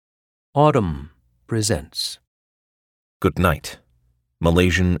Autumn presents Good Night,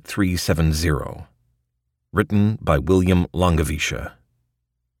 Malaysian 370. Written by William Langeweische.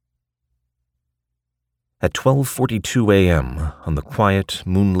 At 12:42 a.m. on the quiet,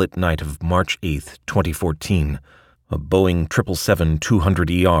 moonlit night of March 8, 2014, a Boeing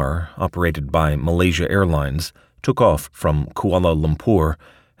 777-200ER operated by Malaysia Airlines took off from Kuala Lumpur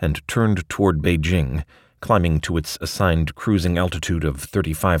and turned toward Beijing, climbing to its assigned cruising altitude of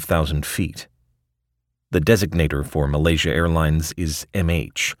 35,000 feet. The designator for Malaysia Airlines is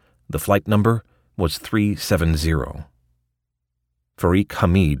MH. The flight number was 370. Farik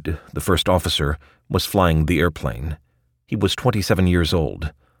Hamid, the first officer, was flying the airplane. He was 27 years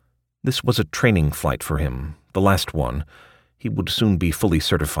old. This was a training flight for him, the last one. He would soon be fully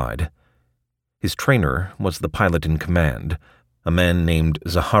certified. His trainer was the pilot in command, a man named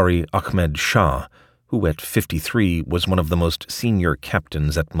Zahari Ahmed Shah, who at 53 was one of the most senior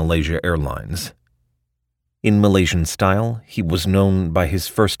captains at Malaysia Airlines. In Malaysian style, he was known by his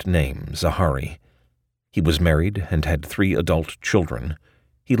first name, Zahari. He was married and had 3 adult children.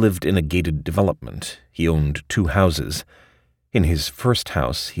 He lived in a gated development. He owned 2 houses. In his first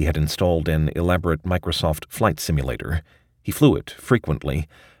house, he had installed an elaborate Microsoft flight simulator. He flew it frequently,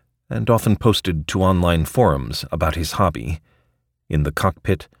 and often posted to online forums about his hobby. In the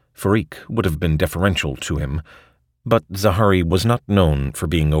cockpit, Farik would have been deferential to him, but Zahari was not known for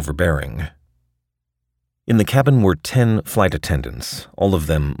being overbearing. In the cabin were 10 flight attendants, all of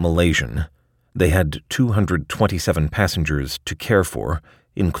them Malaysian. They had 227 passengers to care for,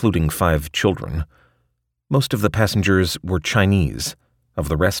 including 5 children. Most of the passengers were Chinese. Of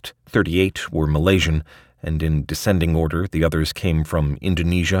the rest, 38 were Malaysian, and in descending order the others came from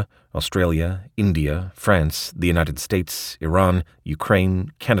Indonesia, Australia, India, France, the United States, Iran,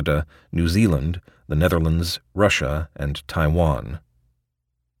 Ukraine, Canada, New Zealand, the Netherlands, Russia, and Taiwan.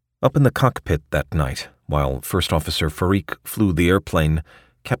 Up in the cockpit that night, while First Officer Farik flew the airplane,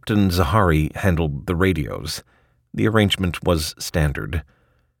 Captain Zahari handled the radios. The arrangement was standard.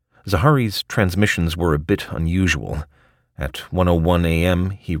 Zahari's transmissions were a bit unusual. At 1:01 a.m.,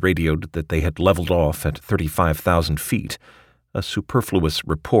 he radioed that they had leveled off at 35,000 feet, a superfluous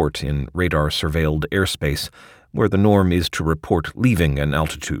report in radar-surveilled airspace, where the norm is to report leaving an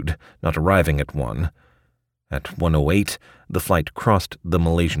altitude, not arriving at one. At 1:08, the flight crossed the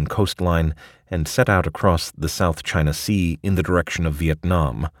Malaysian coastline and set out across the South China Sea in the direction of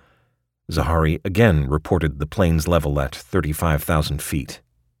Vietnam. Zahari again reported the plane's level at 35,000 feet.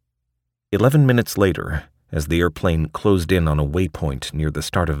 11 minutes later, as the airplane closed in on a waypoint near the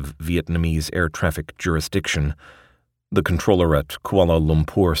start of Vietnamese air traffic jurisdiction, the controller at Kuala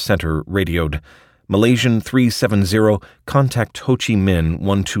Lumpur Center radioed, "Malaysian 370, contact Ho Chi Minh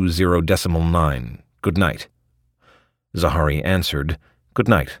 120.9. Good night." Zahari answered, "Good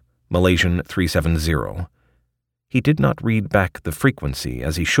night, Malaysian 370. He did not read back the frequency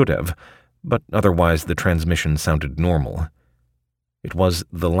as he should have, but otherwise the transmission sounded normal. It was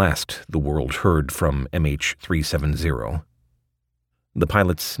the last the world heard from MH370. The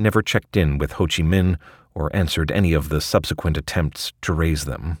pilots never checked in with Ho Chi Minh or answered any of the subsequent attempts to raise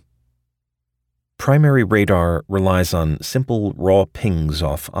them. Primary radar relies on simple raw pings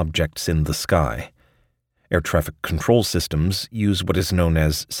off objects in the sky. Air traffic control systems use what is known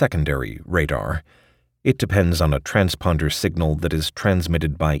as secondary radar. It depends on a transponder signal that is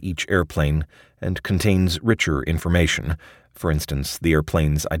transmitted by each airplane and contains richer information, for instance, the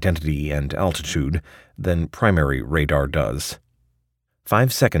airplane's identity and altitude, than primary radar does.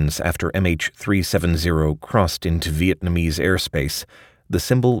 5 seconds after MH370 crossed into Vietnamese airspace, the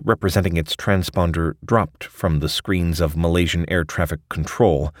symbol representing its transponder dropped from the screens of Malaysian air traffic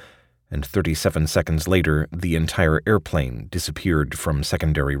control, and 37 seconds later, the entire airplane disappeared from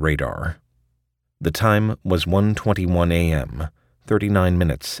secondary radar. The time was 1:21 a.m., 39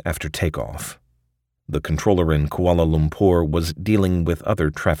 minutes after takeoff. The controller in Kuala Lumpur was dealing with other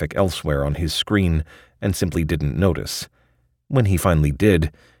traffic elsewhere on his screen and simply didn't notice. When he finally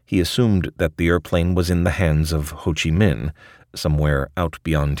did, he assumed that the airplane was in the hands of Ho Chi Minh, somewhere out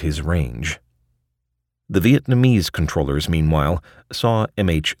beyond his range. The Vietnamese controllers, meanwhile, saw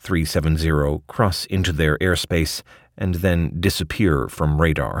MH370 cross into their airspace and then disappear from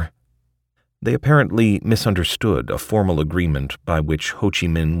radar. They apparently misunderstood a formal agreement by which Ho Chi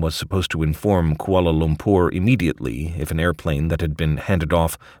Minh was supposed to inform Kuala Lumpur immediately if an airplane that had been handed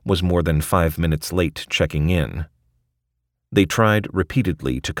off was more than 5 minutes late checking in. They tried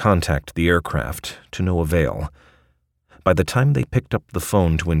repeatedly to contact the aircraft, to no avail. By the time they picked up the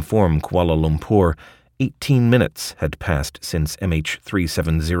phone to inform Kuala Lumpur, 18 minutes had passed since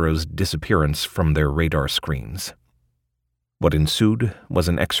MH370's disappearance from their radar screens. What ensued was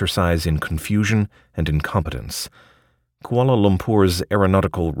an exercise in confusion and incompetence. Kuala Lumpur's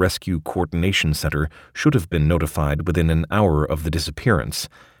Aeronautical Rescue Coordination Center should have been notified within an hour of the disappearance.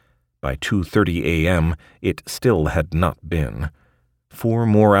 By 2:30 a.m., it still had not been. 4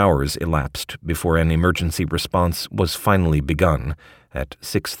 more hours elapsed before an emergency response was finally begun at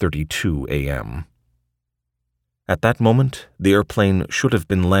 6:32 a.m. At that moment, the airplane should have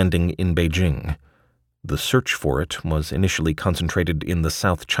been landing in Beijing. The search for it was initially concentrated in the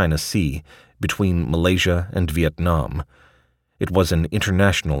South China Sea, between Malaysia and Vietnam. It was an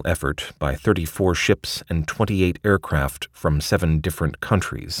international effort by 34 ships and 28 aircraft from 7 different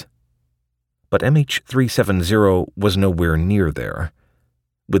countries. But MH370 was nowhere near there.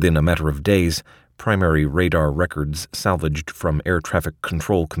 Within a matter of days, primary radar records salvaged from air traffic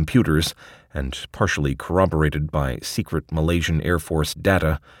control computers and partially corroborated by secret Malaysian Air Force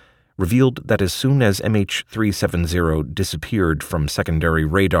data revealed that as soon as MH370 disappeared from secondary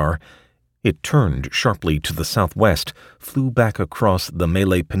radar, it turned sharply to the southwest, flew back across the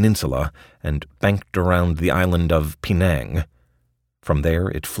Malay Peninsula, and banked around the island of Penang. From there,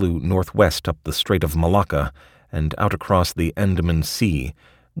 it flew northwest up the Strait of Malacca and out across the Andaman Sea,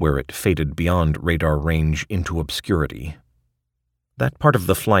 where it faded beyond radar range into obscurity. That part of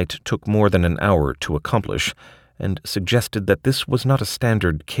the flight took more than an hour to accomplish, and suggested that this was not a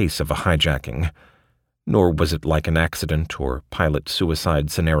standard case of a hijacking, nor was it like an accident or pilot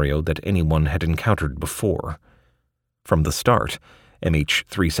suicide scenario that anyone had encountered before. From the start,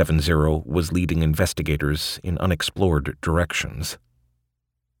 MH370 was leading investigators in unexplored directions.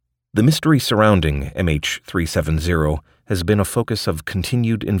 The mystery surrounding MH370 has been a focus of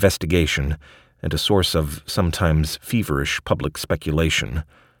continued investigation and a source of sometimes feverish public speculation.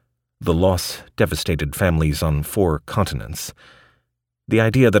 The loss devastated families on 4 continents. The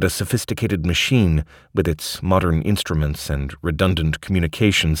idea that a sophisticated machine, with its modern instruments and redundant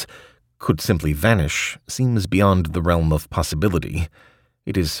communications, could simply vanish seems beyond the realm of possibility.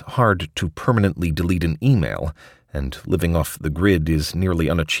 It is hard to permanently delete an email, and living off the grid is nearly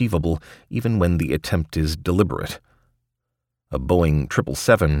unachievable even when the attempt is deliberate. A Boeing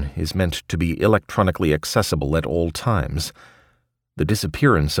 777 is meant to be electronically accessible at all times. The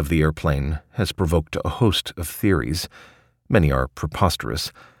disappearance of the airplane has provoked a host of theories. Many are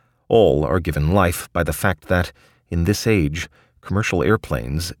preposterous. All are given life by the fact that, in this age, commercial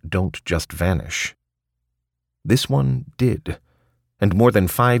airplanes don't just vanish. This one did, and more than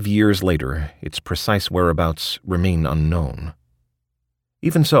 5 years later, its precise whereabouts remain unknown.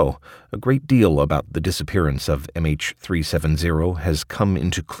 Even so, a great deal about the disappearance of MH370 has come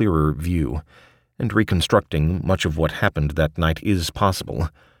into clearer view, and reconstructing much of what happened that night is possible.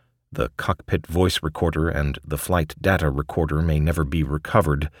 The cockpit voice recorder and the flight data recorder may never be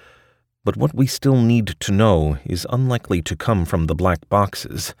recovered, but what we still need to know is unlikely to come from the black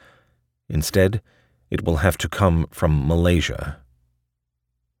boxes. Instead, it will have to come from Malaysia.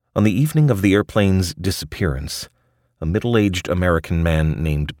 On the evening of the airplane's disappearance, a middle-aged American man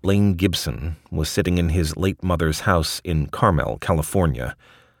named Blaine Gibson was sitting in his late mother's house in Carmel, California,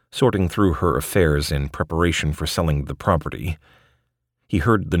 sorting through her affairs in preparation for selling the property. He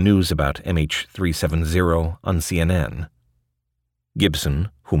heard the news about MH370 on CNN. Gibson,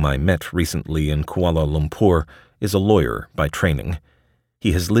 whom I met recently in Kuala Lumpur, is a lawyer by training.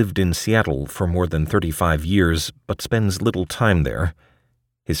 He has lived in Seattle for more than 35 years, but spends little time there.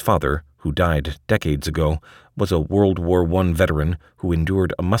 His father, who died decades ago, was a World War I veteran who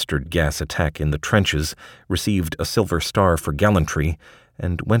endured a mustard gas attack in the trenches, received a Silver Star for gallantry,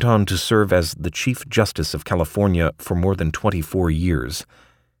 and went on to serve as the Chief Justice of California for more than 24 years.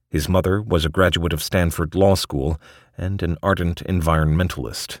 His mother was a graduate of Stanford Law School and an ardent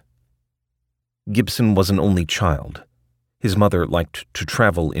environmentalist. Gibson was an only child. His mother liked to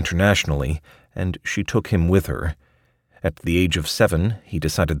travel internationally, and she took him with her. At the age of 7, he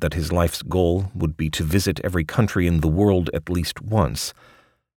decided that his life's goal would be to visit every country in the world at least once.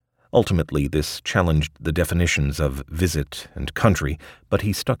 Ultimately, this challenged the definitions of visit and country, but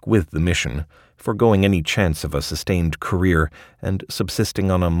he stuck with the mission, foregoing any chance of a sustained career and subsisting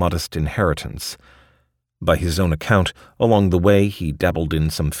on a modest inheritance. By his own account, along the way he dabbled in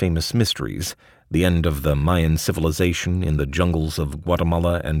some famous mysteries: the end of the Mayan civilization in the jungles of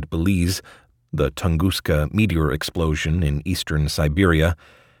Guatemala and Belize, the Tunguska meteor explosion in eastern Siberia,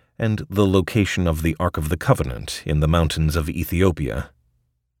 and the location of the Ark of the Covenant in the mountains of Ethiopia.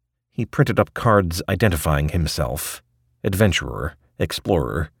 He printed up cards identifying himself: adventurer,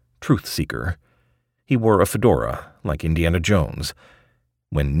 explorer, truth-seeker. He wore a fedora, like Indiana Jones.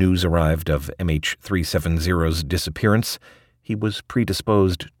 When news arrived of MH370's disappearance, he was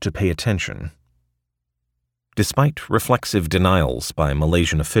predisposed to pay attention. Despite reflexive denials by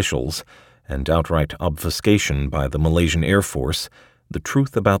Malaysian officials and outright obfuscation by the Malaysian Air Force, the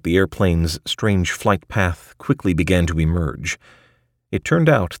truth about the airplane's strange flight path quickly began to emerge. It turned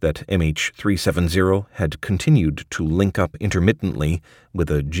out that MH370 had continued to link up intermittently with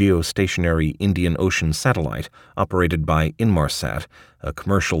a geostationary Indian Ocean satellite operated by Inmarsat, a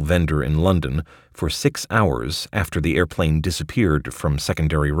commercial vendor in London, for 6 hours after the airplane disappeared from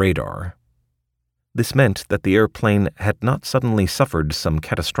secondary radar. This meant that the airplane had not suddenly suffered some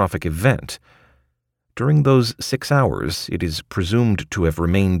catastrophic event. During those 6 hours, it is presumed to have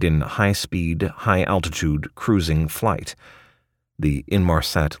remained in high-speed, high-altitude cruising flight. The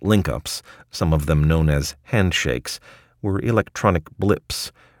Inmarsat link-ups, some of them known as handshakes, were electronic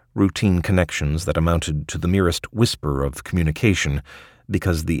blips, routine connections that amounted to the merest whisper of communication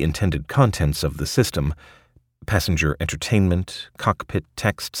because the intended contents of the system, passenger entertainment, cockpit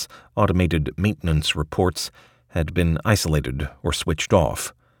texts, automated maintenance reports, had been isolated or switched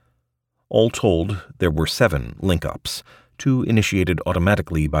off. All told, there were 7 link-ups, 2 initiated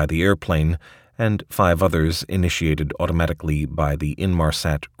automatically by the airplane, and 5 others initiated automatically by the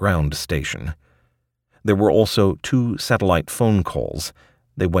Inmarsat ground station. There were also 2 satellite phone calls.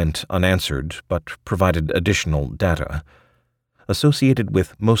 They went unanswered, but provided additional data. Associated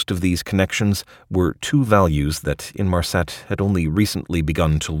with most of these connections were 2 values that Inmarsat had only recently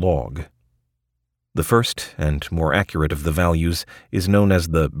begun to log. The first, and more accurate of the values, is known as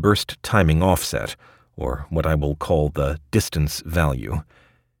the burst timing offset, or what I will call the distance value.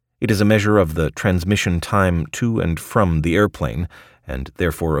 It is a measure of the transmission time to and from the airplane, and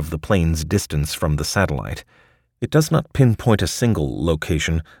therefore of the plane's distance from the satellite. It does not pinpoint a single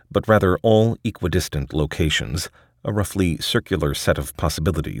location, but rather all equidistant locations, a roughly circular set of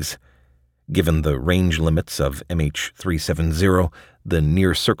possibilities. Given the range limits of MH370, the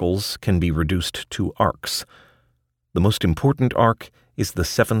near circles can be reduced to arcs. The most important arc is the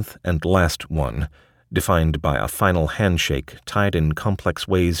 7th and last one, defined by a final handshake tied in complex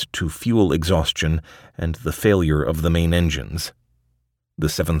ways to fuel exhaustion and the failure of the main engines. The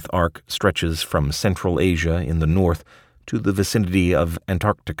 7th arc stretches from Central Asia in the north to the vicinity of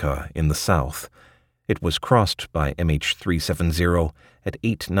Antarctica in the south. It was crossed by MH370 at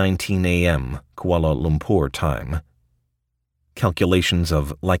 8:19 a.m. Kuala Lumpur time. Calculations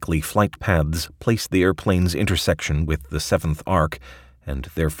of likely flight paths place the airplane's intersection with the 7th arc, and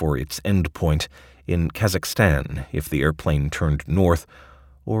therefore its endpoint, in Kazakhstan if the airplane turned north,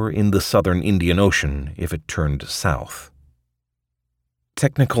 or in the southern Indian Ocean if it turned south.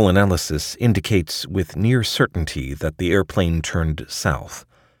 Technical analysis indicates with near certainty that the airplane turned south.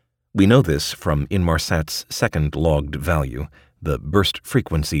 We know this from Inmarsat's second logged value, the burst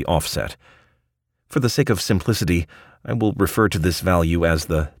frequency offset. For the sake of simplicity, I will refer to this value as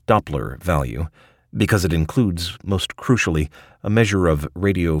the Doppler value, because it includes, most crucially, a measure of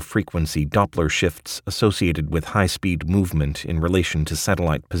radio frequency Doppler shifts associated with high-speed movement in relation to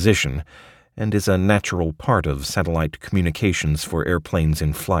satellite position, and is a natural part of satellite communications for airplanes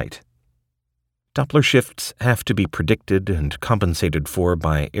in flight. Doppler shifts have to be predicted and compensated for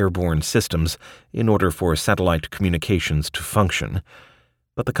by airborne systems in order for satellite communications to function.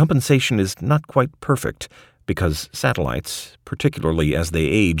 But the compensation is not quite perfect because satellites, particularly as they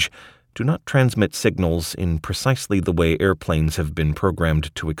age, do not transmit signals in precisely the way airplanes have been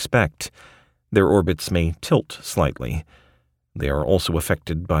programmed to expect. Their orbits may tilt slightly. They are also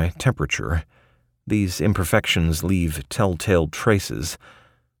affected by temperature. These imperfections leave telltale traces.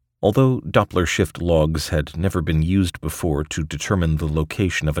 Although Doppler shift logs had never been used before to determine the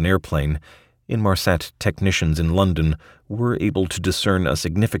location of an airplane, Inmarsat technicians in London were able to discern a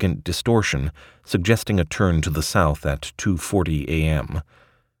significant distortion, suggesting a turn to the south at 2:40 a.m.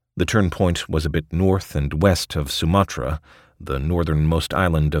 The turn point was a bit north and west of Sumatra, the northernmost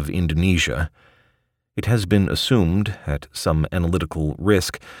island of Indonesia. It has been assumed, at some analytical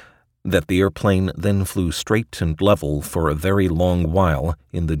risk, that the airplane then flew straight and level for a very long while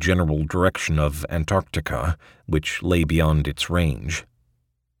in the general direction of Antarctica, which lay beyond its range.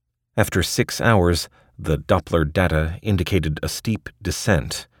 After 6 hours, the Doppler data indicated a steep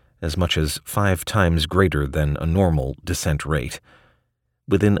descent, as much as 5 times greater than a normal descent rate.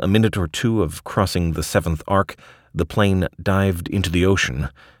 Within a minute or two of crossing the 7th arc, the plane dived into the ocean,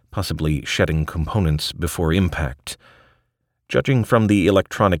 possibly shedding components before impact. Judging from the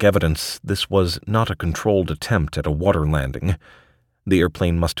electronic evidence, this was not a controlled attempt at a water landing. The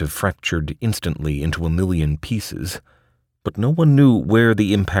airplane must have fractured instantly into a million pieces. But no one knew where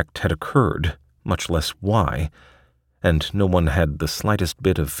the impact had occurred, much less why, and no one had the slightest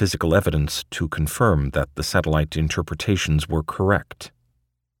bit of physical evidence to confirm that the satellite interpretations were correct.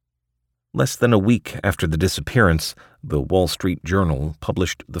 Less than a week after the disappearance, the Wall Street Journal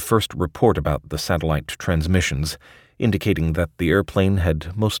published the first report about the satellite transmissions, indicating that the airplane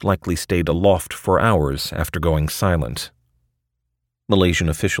had most likely stayed aloft for hours after going silent. Malaysian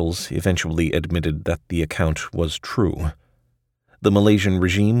officials eventually admitted that the account was true. The Malaysian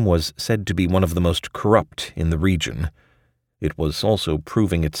regime was said to be one of the most corrupt in the region. It was also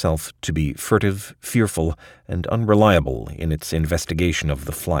proving itself to be furtive, fearful, and unreliable in its investigation of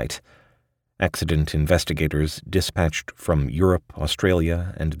the flight. Accident investigators dispatched from Europe,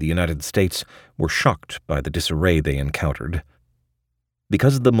 Australia, and the United States were shocked by the disarray they encountered.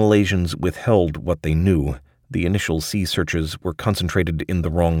 Because the Malaysians withheld what they knew, the initial sea searches were concentrated in the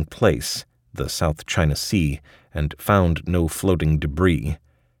wrong place, the South China Sea, and found no floating debris.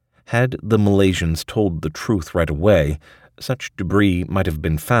 Had the Malaysians told the truth right away, such debris might have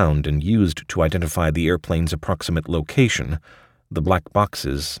been found and used to identify the airplane's approximate location. The black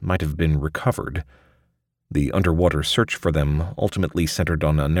boxes might have been recovered. The underwater search for them ultimately centered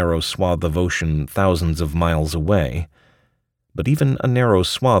on a narrow swath of ocean thousands of miles away. But even a narrow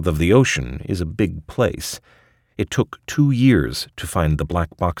swath of the ocean is a big place. It took 2 years to find the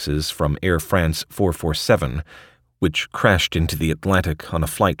black boxes from Air France 447, which crashed into the Atlantic on a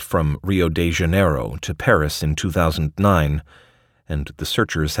flight from Rio de Janeiro to Paris in 2009, and the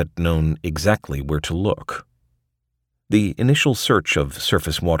searchers had known exactly where to look. The initial search of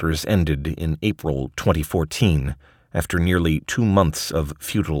surface waters ended in April 2014, after nearly 2 months of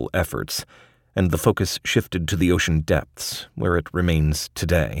futile efforts, and the focus shifted to the ocean depths, where it remains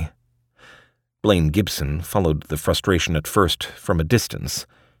today. Blaine Gibson followed the frustration at first from a distance.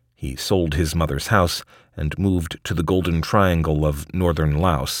 He sold his mother's house and moved to the Golden Triangle of northern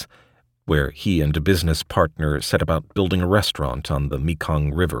Laos, where he and a business partner set about building a restaurant on the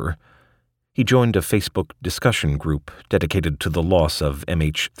Mekong River. He joined a Facebook discussion group dedicated to the loss of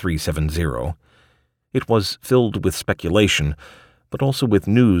MH370. It was filled with speculation, but also with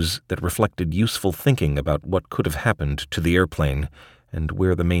news that reflected useful thinking about what could have happened to the airplane and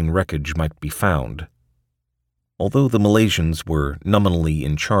where the main wreckage might be found. Although the Malaysians were nominally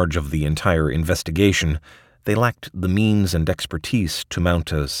in charge of the entire investigation, they lacked the means and expertise to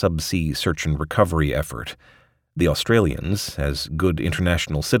mount a subsea search and recovery effort. The Australians, as good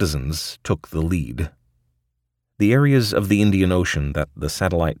international citizens, took the lead. The areas of the Indian Ocean that the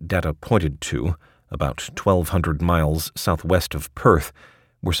satellite data pointed to, about 1,200 miles southwest of Perth,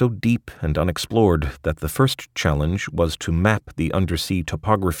 were so deep and unexplored that the first challenge was to map the undersea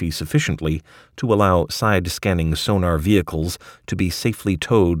topography sufficiently to allow side-scanning sonar vehicles to be safely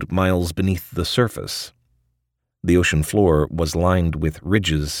towed miles beneath the surface. The ocean floor was lined with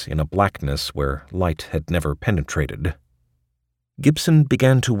ridges in a blackness where light had never penetrated. Gibson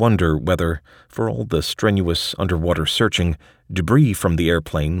began to wonder whether, for all the strenuous underwater searching, debris from the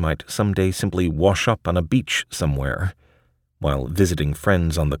airplane might someday simply wash up on a beach somewhere. While visiting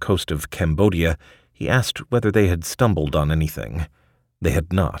friends on the coast of Cambodia, he asked whether they had stumbled on anything. They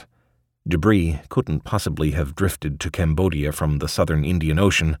had not. Debris couldn't possibly have drifted to Cambodia from the southern Indian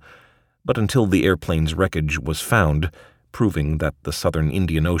Ocean, but until the airplane's wreckage was found, proving that the southern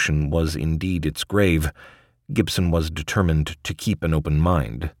Indian Ocean was indeed its grave, Gibson was determined to keep an open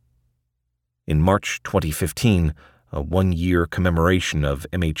mind. In March 2015, a 1-year commemoration of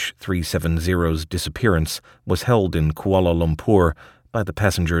MH370's disappearance was held in Kuala Lumpur by the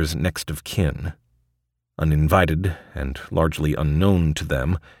passengers' next of kin. Uninvited and largely unknown to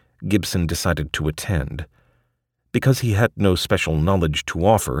them, Gibson decided to attend. Because he had no special knowledge to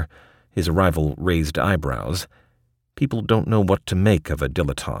offer, his arrival raised eyebrows. People don't know what to make of a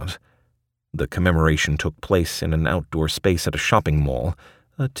dilettante. The commemoration took place in an outdoor space at a shopping mall,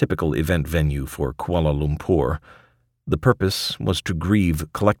 a typical event venue for Kuala Lumpur. The purpose was to grieve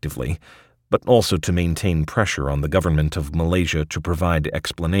collectively, but also to maintain pressure on the government of Malaysia to provide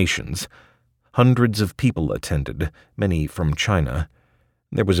explanations. Hundreds of people attended, many from China.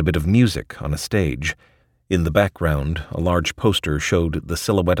 There was a bit of music on a stage. In the background, a large poster showed the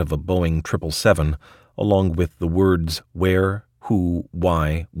silhouette of a Boeing 777, along with the words where, who,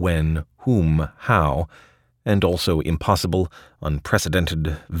 why, when, whom, how, and also impossible,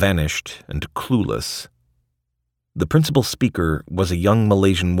 unprecedented, vanished, and clueless. The principal speaker was a young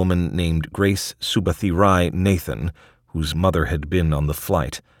Malaysian woman named Grace Subathirai Nathan, whose mother had been on the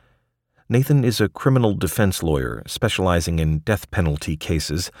flight. Nathan is a criminal defense lawyer specializing in death penalty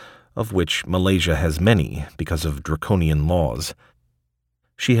cases, of which Malaysia has many because of draconian laws.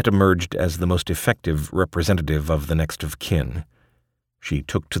 She had emerged as the most effective representative of the next of kin. She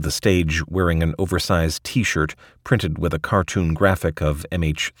took to the stage wearing an oversized T-shirt printed with a cartoon graphic of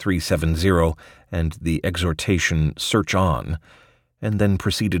MH370 and the exhortation "Search On," and then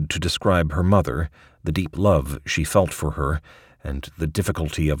proceeded to describe her mother, the deep love she felt for her, and the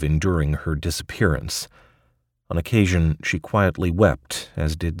difficulty of enduring her disappearance. On occasion, she quietly wept,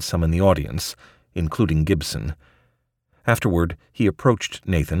 as did some in the audience, including Gibson. Afterward, he approached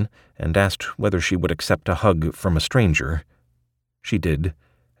Nathan and asked whether she would accept a hug from a stranger. She did,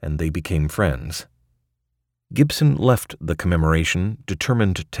 and they became friends. Gibson left the commemoration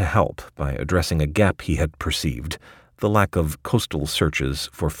determined to help by addressing a gap he had perceived, the lack of coastal searches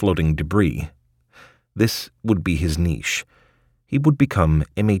for floating debris. This would be his niche. He would become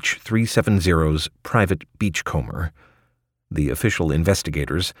MH370's private beachcomber. The official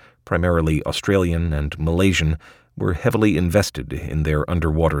investigators, primarily Australian and Malaysian, were heavily invested in their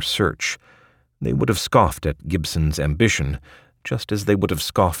underwater search. They would have scoffed at Gibson's ambition, just as they would have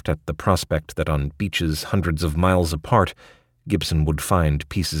scoffed at the prospect that on beaches hundreds of miles apart, Gibson would find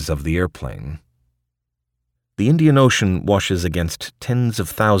pieces of the airplane. The Indian Ocean washes against tens of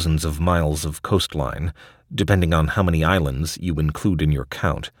thousands of miles of coastline, depending on how many islands you include in your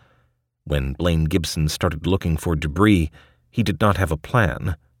count. When Blaine Gibson started looking for debris, he did not have a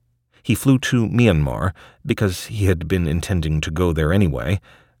plan. He flew to Myanmar because he had been intending to go there anyway,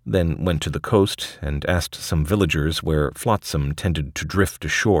 then went to the coast and asked some villagers where flotsam tended to drift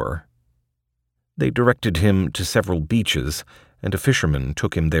ashore. They directed him to several beaches, and a fisherman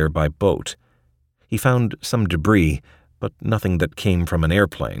took him there by boat. He found some debris, but nothing that came from an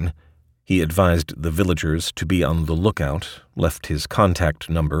airplane. He advised the villagers to be on the lookout, left his contact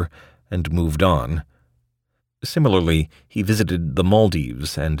number, and moved on. Similarly, he visited the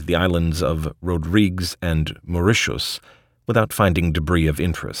Maldives and the islands of Rodrigues and Mauritius without finding debris of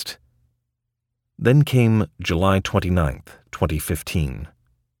interest. Then came July 29, 2015.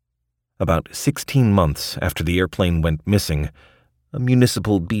 About 16 months after the airplane went missing, a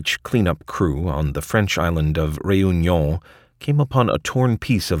municipal beach cleanup crew on the French island of Réunion came upon a torn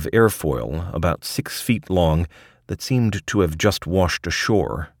piece of airfoil about 6 feet long that seemed to have just washed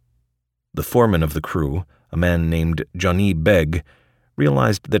ashore. The foreman of the crew, a man named Johnny Begg,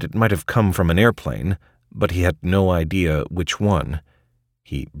 realized that it might have come from an airplane, but he had no idea which one.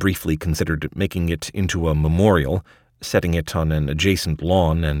 He briefly considered making it into a memorial, setting it on an adjacent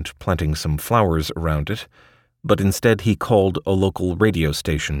lawn and planting some flowers around it, but instead he called a local radio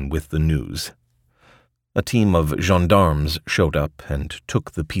station with the news. A team of gendarmes showed up and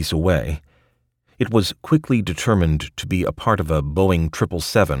took the piece away. It was quickly determined to be a part of a Boeing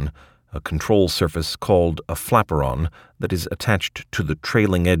 777, a control surface called a flaperon that is attached to the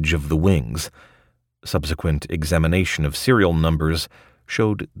trailing edge of the wings. Subsequent examination of serial numbers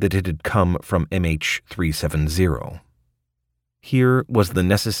showed that it had come from MH370. Here was the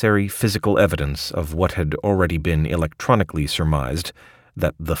necessary physical evidence of what had already been electronically surmised,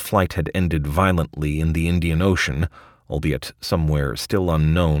 that the flight had ended violently in the Indian Ocean, albeit somewhere still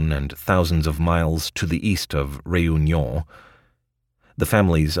unknown and thousands of miles to the east of Réunion. The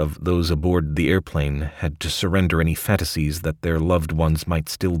families of those aboard the airplane had to surrender any fantasies that their loved ones might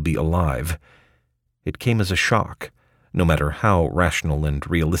still be alive. It came as a shock, no matter how rational and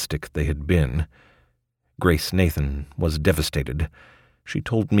realistic they had been. Grace Nathan was devastated. She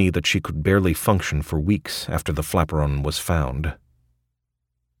told me that she could barely function for weeks after the flaperon was found.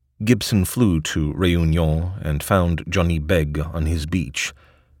 Gibson flew to Réunion and found Johnny Begg on his beach.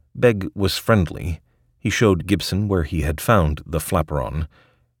 Begg was friendly. He showed Gibson where he had found the flaperon.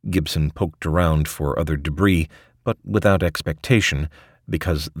 Gibson poked around for other debris, but without expectation,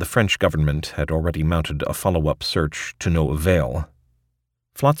 because the French government had already mounted a follow-up search to no avail.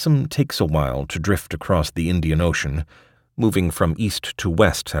 Flotsam takes a while to drift across the Indian Ocean, moving from east to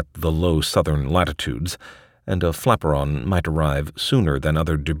west at the low southern latitudes, and a flaperon might arrive sooner than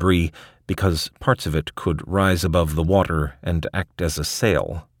other debris because parts of it could rise above the water and act as a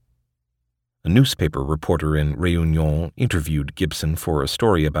sail. A newspaper reporter in Réunion interviewed Gibson for a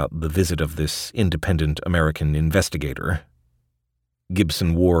story about the visit of this independent American investigator.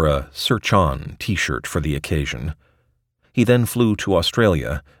 Gibson wore a Search On t-shirt for the occasion. He then flew to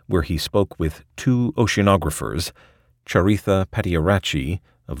Australia, where he spoke with 2 oceanographers, Charitha Patiarachi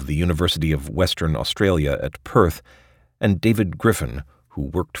of the University of Western Australia at Perth, and David Griffin, who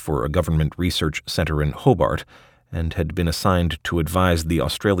worked for a government research centre in Hobart and had been assigned to advise the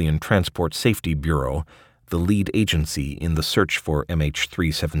Australian Transport Safety Bureau, the lead agency in the search for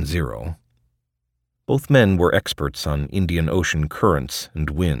MH370. Both men were experts on Indian Ocean currents and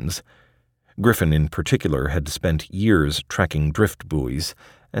winds. Griffin in particular had spent years tracking drift buoys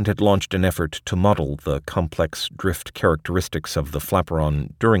and had launched an effort to model the complex drift characteristics of the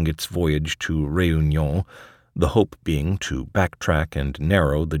flaperon during its voyage to Réunion, the hope being to backtrack and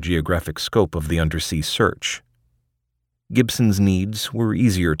narrow the geographic scope of the undersea search. Gibson's needs were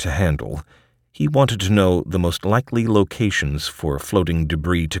easier to handle. He wanted to know the most likely locations for floating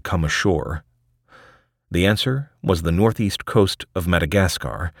debris to come ashore. The answer was the northeast coast of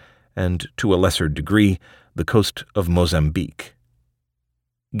Madagascar, and, to a lesser degree, the coast of Mozambique.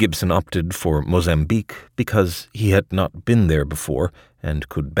 Gibson opted for Mozambique because he had not been there before and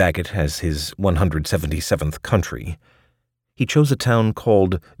could bag it as his 177th country. He chose a town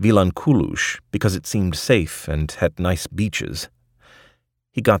called Vilanculos because it seemed safe and had nice beaches.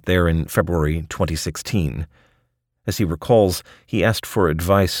 He got there in February 2016. As he recalls, he asked for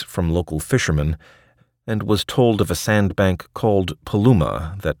advice from local fishermen and was told of a sandbank called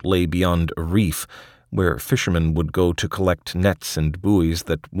Paluma that lay beyond a reef where fishermen would go to collect nets and buoys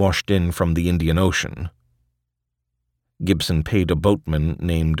that washed in from the Indian Ocean. Gibson paid a boatman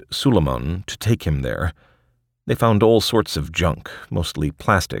named Suleiman to take him there. They found all sorts of junk, mostly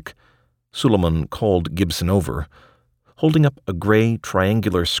plastic. Suleiman called Gibson over. Holding up a gray,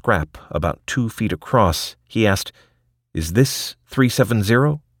 triangular scrap about 2 feet across, he asked, "Is this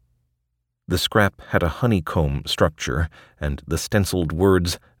 370? The scrap had a honeycomb structure and the stenciled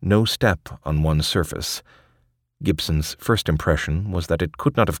words, "No step," on one surface. Gibson's first impression was that it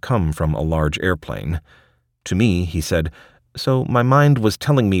could not have come from a large airplane. To me, he said, "So my mind was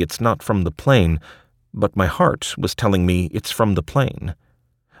telling me it's not from the plane, but my heart was telling me it's from the plane."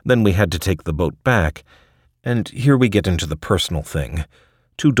 Then we had to take the boat back, and here we get into the personal thing.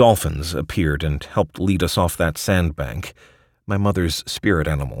 2 dolphins appeared and helped lead us off that sandbank, my mother's spirit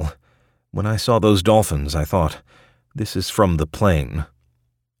animal. When I saw those dolphins, I thought, this is from the plane.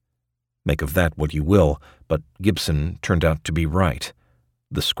 Make of that what you will, but Gibson turned out to be right.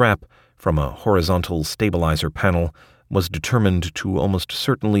 The scrap, from a horizontal stabilizer panel, was determined to almost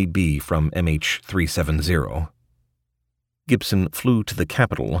certainly be from MH370. Gibson flew to the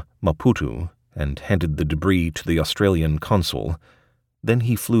capital, Maputo, and handed the debris to the Australian consul. Then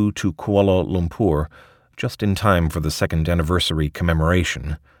he flew to Kuala Lumpur, just in time for the 2nd anniversary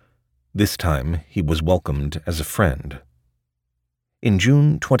commemoration. This time, he was welcomed as a friend. In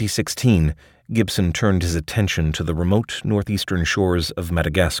June 2016, Gibson turned his attention to the remote northeastern shores of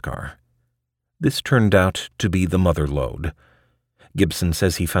Madagascar. This turned out to be the mother lode. Gibson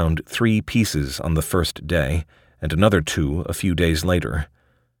says he found 3 pieces on the first day, and another 2 a few days later.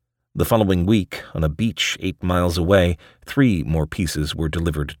 The following week, on a beach 8 miles away, 3 more pieces were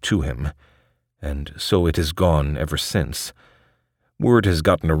delivered to him. And so it has gone ever since. Word has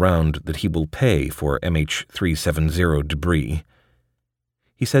gotten around that he will pay for MH370 debris.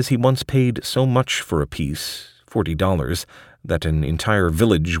 He says he once paid so much for a piece, $40, that an entire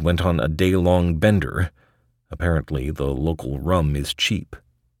village went on a day-long bender. Apparently, the local rum is cheap.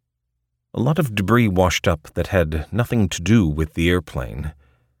 A lot of debris washed up that had nothing to do with the airplane.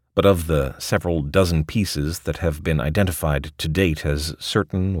 But of the several dozen pieces that have been identified to date as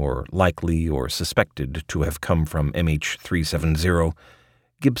certain or likely or suspected to have come from MH370,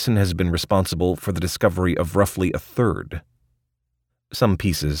 Gibson has been responsible for the discovery of roughly a third. Some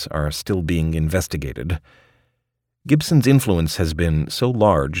pieces are still being investigated. Gibson's influence has been so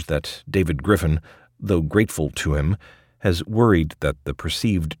large that David Griffin, though grateful to him, has worried that the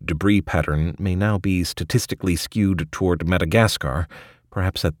perceived debris pattern may now be statistically skewed toward Madagascar,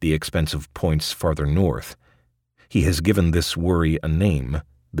 perhaps at the expense of points farther north. He has given this worry a name,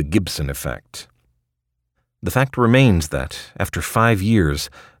 the Gibson effect. The fact remains that, after 5 years,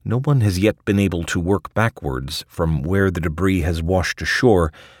 no one has yet been able to work backwards from where the debris has washed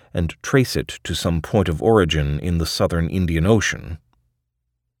ashore and trace it to some point of origin in the southern Indian Ocean.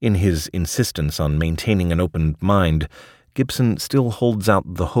 In his insistence on maintaining an open mind, Gibson still holds out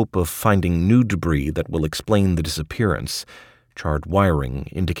the hope of finding new debris that will explain the disappearance, charred wiring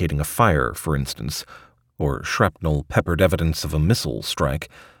indicating a fire, for instance, or shrapnel-peppered evidence of a missile strike,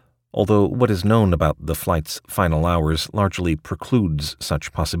 although what is known about the flight's final hours largely precludes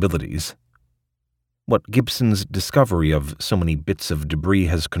such possibilities. What Gibson's discovery of so many bits of debris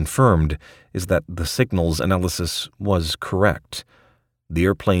has confirmed is that the signals analysis was correct. The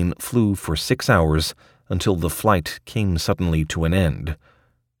airplane flew for 6 hours until the flight came suddenly to an end.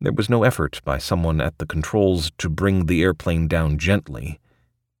 There was no effort by someone at the controls to bring the airplane down gently.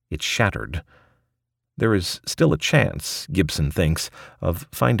 It shattered. There is still a chance, Gibson thinks, of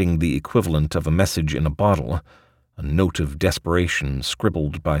finding the equivalent of a message in a bottle, a note of desperation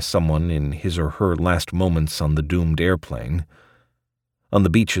scribbled by someone in his or her last moments on the doomed airplane. On the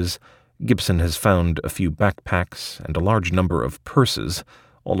beaches, Gibson has found a few backpacks and a large number of purses,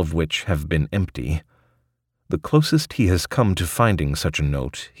 all of which have been empty. The closest he has come to finding such a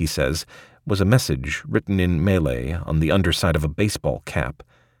note, he says, was a message written in Malay on the underside of a baseball cap.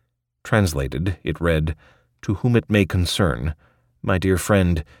 Translated, it read, To whom it may concern, my dear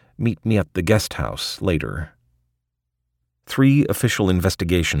friend, meet me at the guest house later. 3 official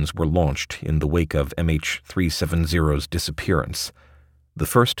investigations were launched in the wake of MH370's disappearance. The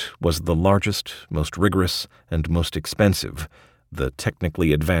first was the largest, most rigorous, and most expensive, the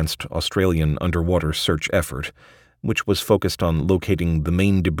technically advanced Australian underwater search effort, which was focused on locating the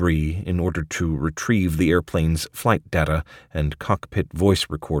main debris in order to retrieve the airplane's flight data and cockpit voice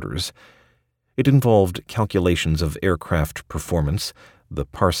recorders. It involved calculations of aircraft performance, the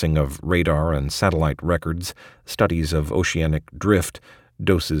parsing of radar and satellite records, studies of oceanic drift,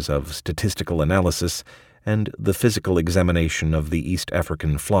 doses of statistical analysis, and the physical examination of the East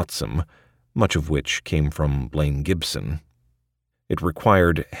African flotsam, much of which came from Blaine Gibson. It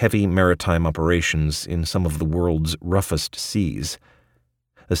required heavy maritime operations in some of the world's roughest seas.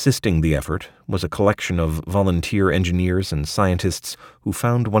 Assisting the effort was a collection of volunteer engineers and scientists who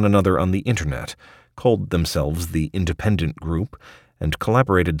found one another on the Internet, called themselves the Independent Group, and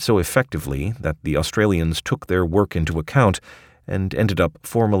collaborated so effectively that the Australians took their work into account and ended up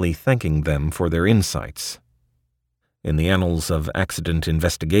formally thanking them for their insights. In the annals of accident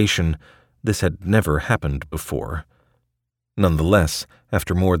investigation, this had never happened before. Nonetheless,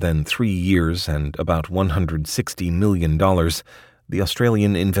 after more than 3 years and about $160 million, the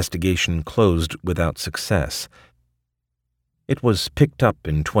Australian investigation closed without success. It was picked up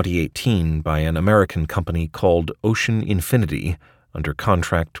in 2018 by an American company called Ocean Infinity, under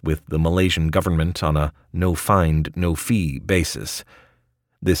contract with the Malaysian government on a no-find, no-fee basis.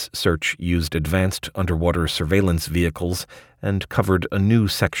 This search used advanced underwater surveillance vehicles and covered a new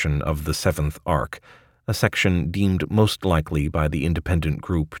section of the Seventh Arc, a section deemed most likely by the independent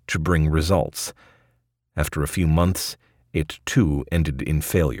group to bring results. After a few months, it too ended in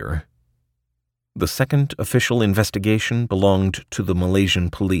failure. The second official investigation belonged to the Malaysian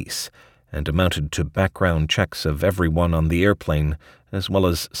police and amounted to background checks of everyone on the airplane, as well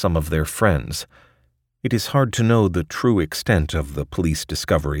as some of their friends. It is hard to know the true extent of the police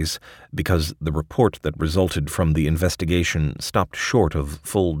discoveries, because the report that resulted from the investigation stopped short of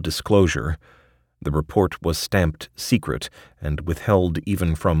full disclosure. The report was stamped secret and withheld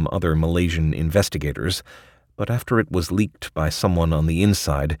even from other Malaysian investigators, but after it was leaked by someone on the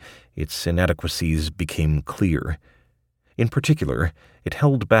inside, its inadequacies became clear. In particular, it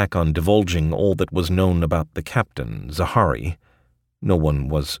held back on divulging all that was known about the captain, Zahari. No one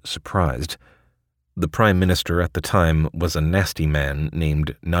was surprised. The Prime Minister at the time was a nasty man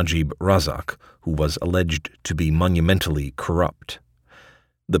named Najib Razak, who was alleged to be monumentally corrupt.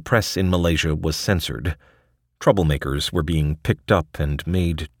 The press in Malaysia was censored. Troublemakers were being picked up and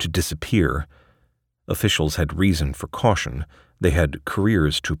made to disappear. Officials had reason for caution. They had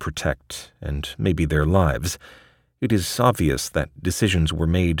careers to protect, and maybe their lives. It is obvious that decisions were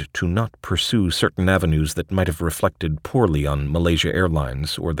made to not pursue certain avenues that might have reflected poorly on Malaysia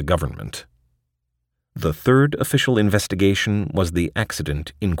Airlines or the government. The third official investigation was the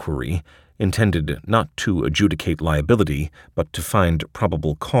accident inquiry, intended not to adjudicate liability, but to find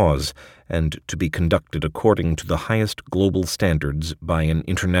probable cause, and to be conducted according to the highest global standards by an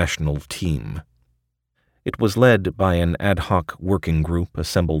international team. It was led by an ad hoc working group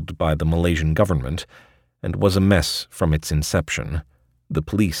assembled by the Malaysian government, and was a mess from its inception. The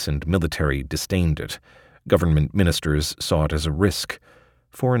police and military disdained it. Government ministers saw it as a risk.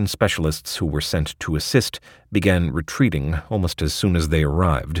 Foreign specialists who were sent to assist began retreating almost as soon as they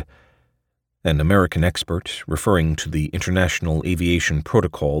arrived. An American expert, referring to the International Aviation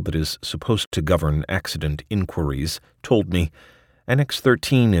Protocol that is supposed to govern accident inquiries, told me, Annex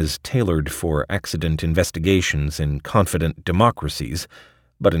 13 is tailored for accident investigations in confident democracies,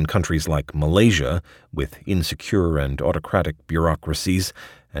 but in countries like Malaysia, with insecure and autocratic bureaucracies,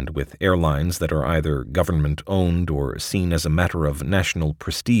 and with airlines that are either government-owned or seen as a matter of national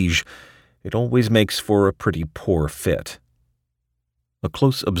prestige, it always makes for a pretty poor fit. A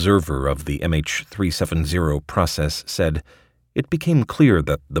close observer of the MH370 process said, "It became clear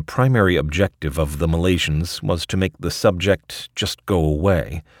that the primary objective of the Malaysians was to make the subject just go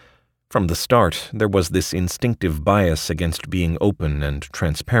away. From the start, there was this instinctive bias against being open and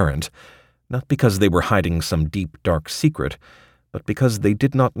transparent, not because they were hiding some deep, dark secret, but because they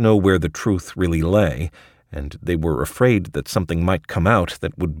did not know where the truth really lay, and they were afraid that something might come out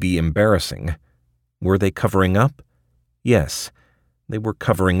that would be embarrassing. Were they covering up? Yes, they were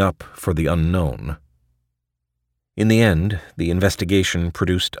covering up for the unknown." In the end, the investigation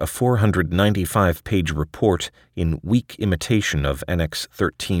produced a 495-page report in weak imitation of Annex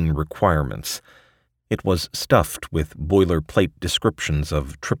 13 requirements. It was stuffed with boilerplate descriptions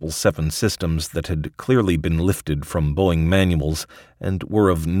of 777 systems that had clearly been lifted from Boeing manuals and were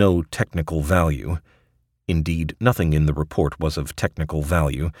of no technical value. Indeed, nothing in the report was of technical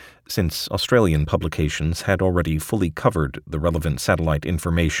value, since Australian publications had already fully covered the relevant satellite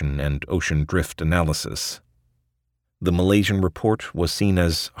information and ocean drift analysis. The Malaysian report was seen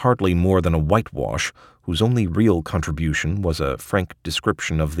as hardly more than a whitewash, whose only real contribution was a frank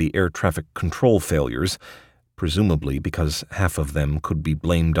description of the air traffic control failures, presumably because half of them could be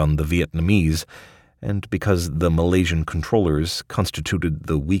blamed on the Vietnamese, and because the Malaysian controllers constituted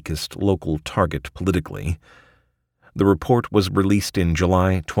the weakest local target politically. The report was released in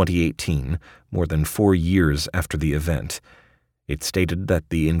July 2018, more than 4 years after the event. It stated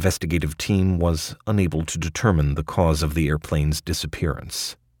that the investigative team was unable to determine the cause of the airplane's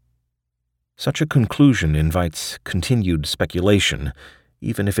disappearance. Such a conclusion invites continued speculation,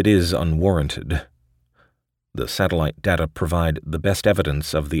 even if it is unwarranted. The satellite data provide the best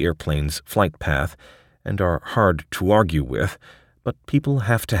evidence of the airplane's flight path and are hard to argue with, but people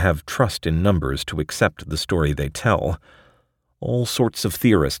have to have trust in numbers to accept the story they tell. All sorts of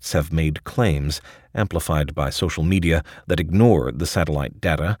theorists have made claims, amplified by social media, that ignore the satellite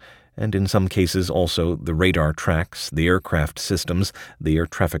data, and in some cases also the radar tracks, the aircraft systems, the air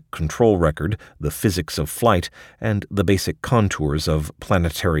traffic control record, the physics of flight, and the basic contours of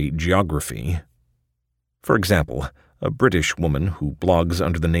planetary geography. For example, a British woman who blogs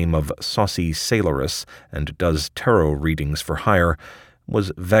under the name of Saucy Sailoress and does tarot readings for hire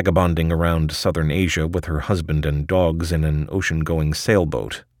was vagabonding around southern Asia with her husband and dogs in an ocean-going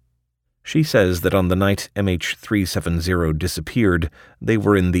sailboat. She says that on the night MH370 disappeared, they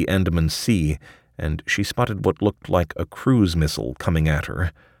were in the Andaman Sea, and she spotted what looked like a cruise missile coming at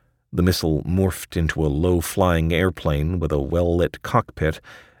her. The missile morphed into a low-flying airplane with a well-lit cockpit,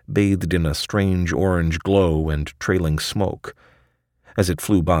 bathed in a strange orange glow and trailing smoke. As it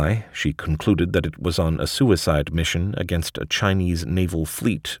flew by, she concluded that it was on a suicide mission against a Chinese naval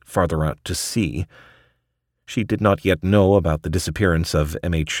fleet farther out to sea. She did not yet know about the disappearance of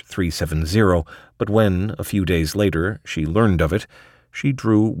MH370, but when, a few days later, she learned of it, she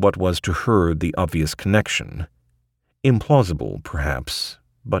drew what was to her the obvious connection. Implausible, perhaps,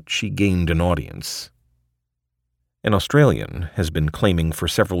 but she gained an audience. An Australian has been claiming for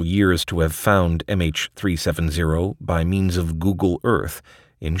several years to have found MH370 by means of Google Earth,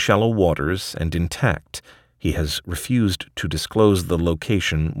 in shallow waters and intact. He has refused to disclose the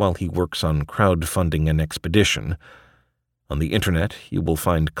location while he works on crowdfunding an expedition. On the internet, you will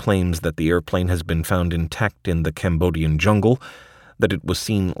find claims that the airplane has been found intact in the Cambodian jungle, that it was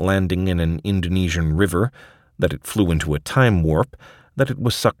seen landing in an Indonesian river, that it flew into a time warp, that it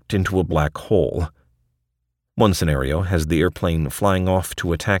was sucked into a black hole. One scenario has the airplane flying off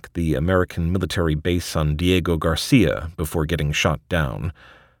to attack the American military base on Diego Garcia before getting shot down.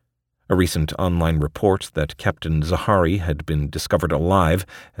 A recent online report that Captain Zahari had been discovered alive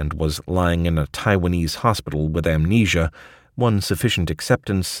and was lying in a Taiwanese hospital with amnesia won sufficient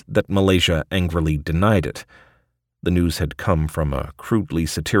acceptance that Malaysia angrily denied it. The news had come from a crudely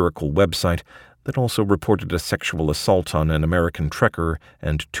satirical website that also reported a sexual assault on an American trekker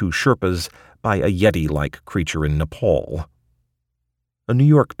and 2 Sherpas by a Yeti-like creature in Nepal. A New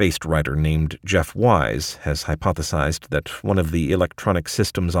York-based writer named Jeff Wise has hypothesized that one of the electronic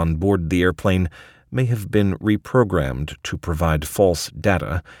systems on board the airplane may have been reprogrammed to provide false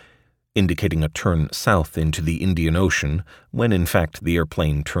data, indicating a turn south into the Indian Ocean when in fact the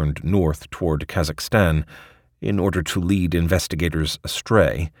airplane turned north toward Kazakhstan in order to lead investigators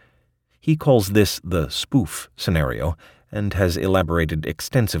astray. He calls this the spoof scenario and has elaborated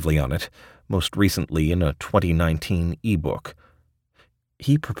extensively on it, most recently in a 2019 ebook.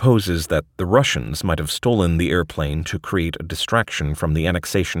 He proposes that the Russians might have stolen the airplane to create a distraction from the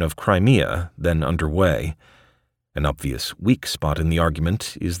annexation of Crimea then underway. An obvious weak spot in the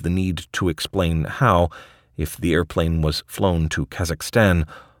argument is the need to explain how, if the airplane was flown to Kazakhstan,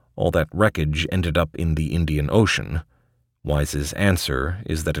 all that wreckage ended up in the Indian Ocean. Wise's answer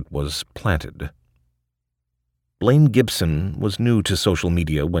is that it was planted. Blaine Gibson was new to social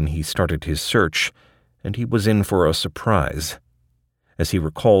media when he started his search, and he was in for a surprise. As he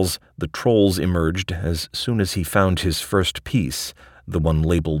recalls, the trolls emerged as soon as he found his first piece, the one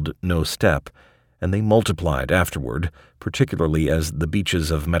labeled No Step, and they multiplied afterward, particularly as the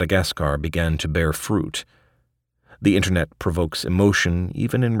beaches of Madagascar began to bear fruit. The internet provokes emotion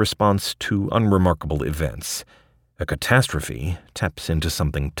even in response to unremarkable events. A catastrophe taps into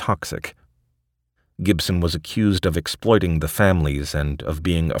something toxic. Gibson was accused of exploiting the families and of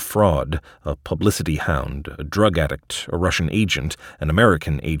being a fraud, a publicity hound, a drug addict, a Russian agent, an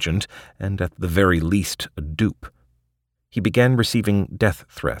American agent, and at the very least a dupe. He began receiving death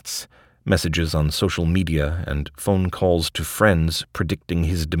threats, messages on social media, and phone calls to friends predicting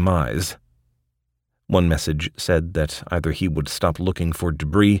his demise. One message said that either he would stop looking for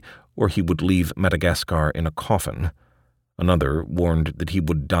debris or he would leave Madagascar in a coffin. Another warned that he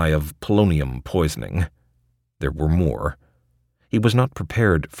would die of polonium poisoning. There were more. He was not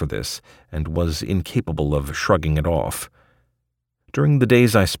prepared for this and was incapable of shrugging it off. During the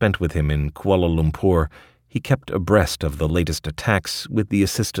days I spent with him in Kuala Lumpur, he kept abreast of the latest attacks with the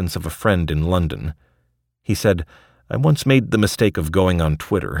assistance of a friend in London. He said, "I once made the mistake of going on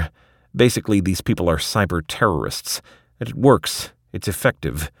Twitter. Basically, these people are cyber terrorists, and it works. It's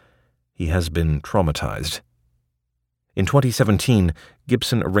effective." He has been traumatized. In 2017,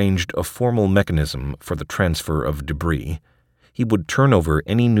 Gibson arranged a formal mechanism for the transfer of debris. He would turn over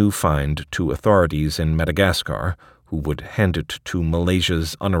any new find to authorities in Madagascar, who would hand it to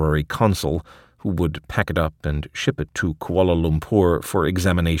Malaysia's honorary consul, who would pack it up and ship it to Kuala Lumpur for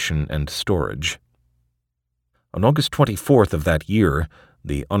examination and storage. On August 24th of that year,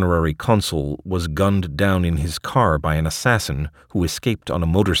 the honorary consul was gunned down in his car by an assassin who escaped on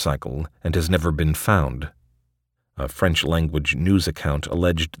a motorcycle and has never been found. A French-language news account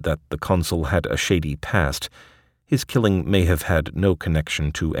alleged that the consul had a shady past. His killing may have had no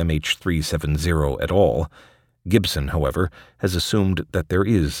connection to MH370 at all. Gibson, however, has assumed that there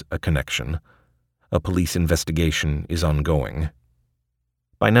is a connection. A police investigation is ongoing.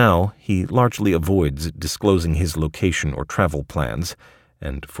 By now, he largely avoids disclosing his location or travel plans,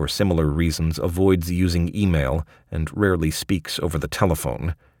 and for similar reasons avoids using email and rarely speaks over the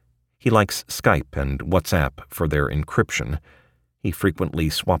telephone. He likes Skype and WhatsApp for their encryption. He frequently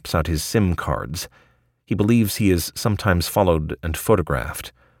swaps out his SIM cards. He believes he is sometimes followed and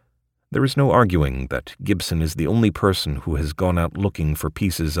photographed. There is no arguing that Gibson is the only person who has gone out looking for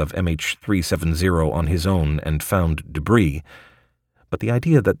pieces of MH370 on his own and found debris, but the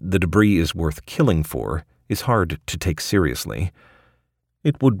idea that the debris is worth killing for is hard to take seriously.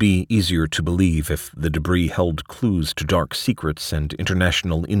 It would be easier to believe if the debris held clues to dark secrets and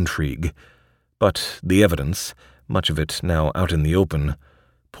international intrigue, but the evidence, much of it now out in the open,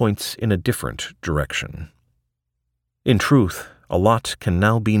 points in a different direction. In truth, a lot can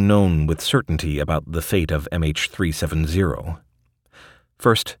now be known with certainty about the fate of MH370.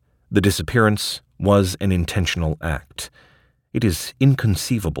 First, the disappearance was an intentional act. It is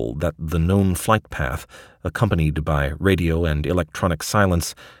inconceivable that the known flight path, accompanied by radio and electronic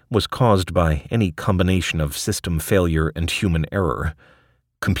silence, was caused by any combination of system failure and human error.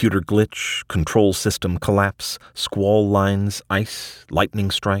 Computer glitch, control system collapse, squall lines, ice,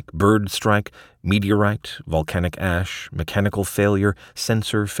 lightning strike, bird strike, meteorite, volcanic ash, mechanical failure,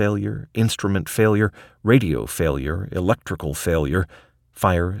 sensor failure, instrument failure, radio failure, electrical failure,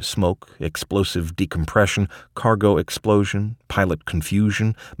 fire, smoke, explosive decompression, cargo explosion, pilot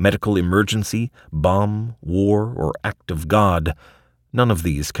confusion, medical emergency, bomb, war, or act of God. None of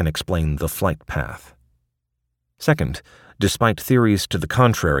these can explain the flight path. Second, despite theories to the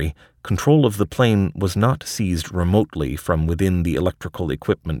contrary, control of the plane was not seized remotely from within the electrical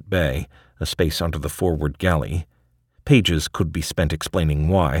equipment bay, a space under the forward galley. Pages could be spent explaining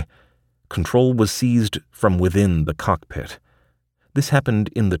why. Control was seized from within the cockpit. This happened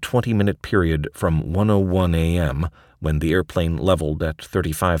in the 20-minute period from 1:01 a.m., when the airplane leveled at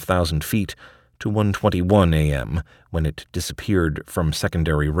 35,000 feet, to 1:21 a.m., when it disappeared from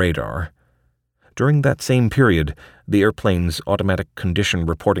secondary radar. During that same period, the airplane's automatic condition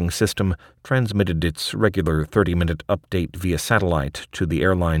reporting system transmitted its regular 30-minute update via satellite to the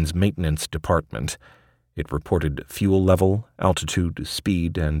airline's maintenance department. It reported fuel level, altitude,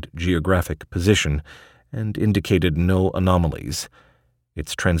 speed, and geographic position, and indicated no anomalies.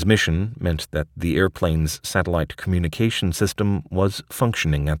 Its transmission meant that the airplane's satellite communication system was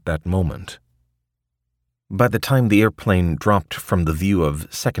functioning at that moment. By the time the airplane dropped from the view of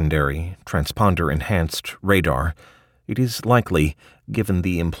secondary, transponder-enhanced radar, it is likely, given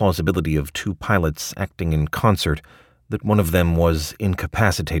the implausibility of two pilots acting in concert, that one of them was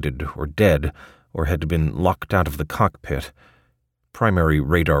incapacitated or dead, or had been locked out of the cockpit. Primary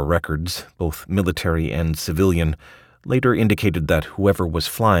radar records, both military and civilian, later indicated that whoever was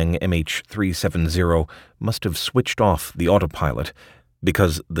flying MH370 must have switched off the autopilot,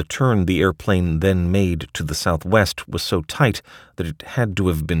 because the turn the airplane then made to the southwest was so tight that it had to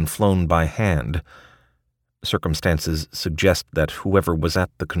have been flown by hand. Circumstances suggest that whoever was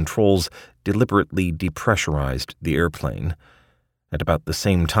at the controls deliberately depressurized the airplane. At about the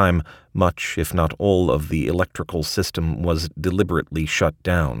same time, much, if not all, of the electrical system was deliberately shut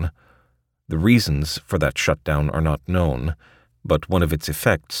down. The reasons for that shutdown are not known, but one of its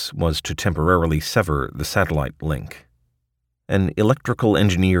effects was to temporarily sever the satellite link. An electrical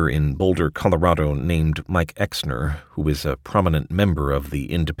engineer in Boulder, Colorado named Mike Exner, who is a prominent member of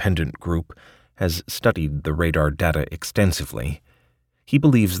the independent group, has studied the radar data extensively. He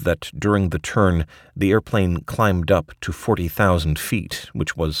believes that during the turn, the airplane climbed up to 40,000 feet,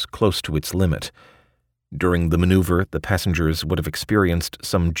 which was close to its limit. During the maneuver, the passengers would have experienced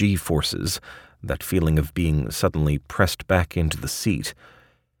some G-forces, that feeling of being suddenly pressed back into the seat.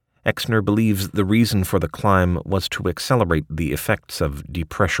 Exner believes the reason for the climb was to accelerate the effects of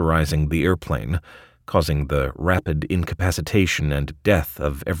depressurizing the airplane, causing the rapid incapacitation and death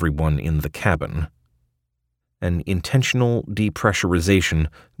of everyone in the cabin. An intentional depressurization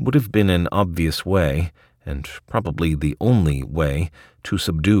would have been an obvious way, and probably the only way, to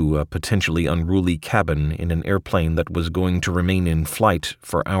subdue a potentially unruly cabin in an airplane that was going to remain in flight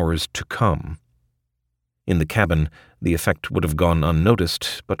for hours to come. In the cabin, the effect would have gone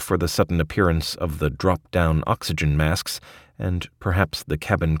unnoticed but for the sudden appearance of the drop-down oxygen masks and perhaps the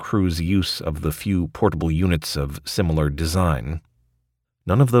cabin crew's use of the few portable units of similar design.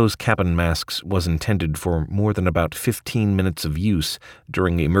 None of those cabin masks was intended for more than about 15 minutes of use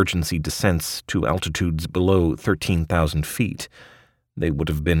during emergency descents to altitudes below 13,000 feet. They would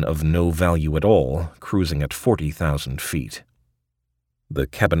have been of no value at all, cruising at 40,000 feet. The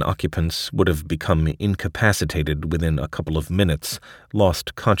cabin occupants would have become incapacitated within a couple of minutes,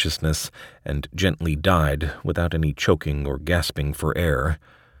 lost consciousness, and gently died without any choking or gasping for air.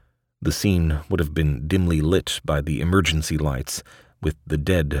 The scene would have been dimly lit by the emergency lights, with the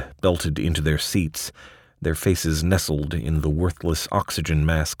dead belted into their seats, their faces nestled in the worthless oxygen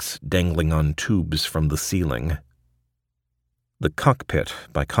masks dangling on tubes from the ceiling. The cockpit,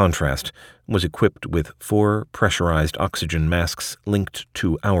 by contrast, was equipped with 4 pressurized oxygen masks linked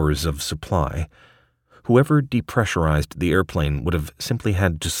to hours of supply. Whoever depressurized the airplane would have simply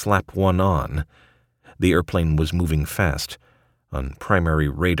had to slap one on. The airplane was moving fast. On primary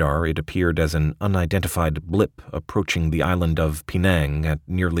radar, it appeared as an unidentified blip approaching the island of Penang at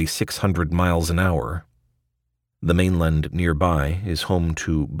nearly 600 miles an hour. The mainland nearby is home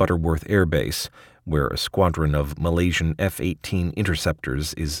to Butterworth Air Base, where a squadron of Malaysian F-18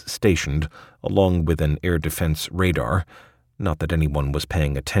 interceptors is stationed, along with an air defense radar. Not that anyone was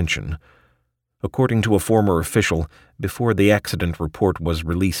paying attention. According to a former official, before the accident report was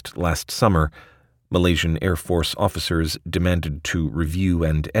released last summer, Malaysian Air Force officers demanded to review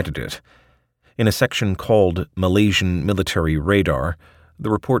and edit it. In a section called Malaysian Military Radar, the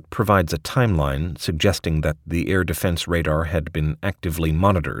report provides a timeline suggesting that the air defense radar had been actively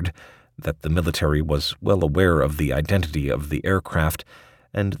monitored, that the military was well aware of the identity of the aircraft,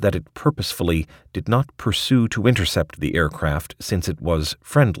 and that it purposefully did not pursue to intercept the aircraft since it was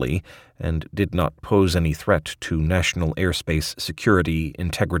friendly and did not pose any threat to national airspace security,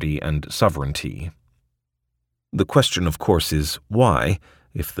 integrity, and sovereignty. The question, of course, is why,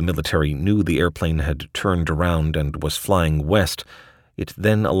 if the military knew the airplane had turned around and was flying west, it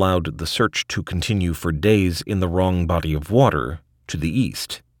then allowed the search to continue for days in the wrong body of water, to the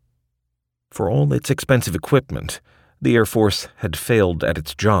east. For all its expensive equipment, the Air Force had failed at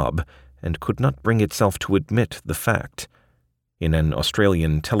its job and could not bring itself to admit the fact. In an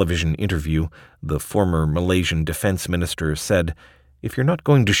Australian television interview, the former Malaysian defense minister said, "If you're not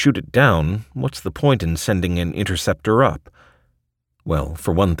going to shoot it down, what's the point in sending an interceptor up?" Well,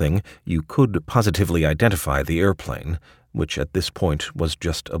 for one thing, you could positively identify the airplane, which at this point was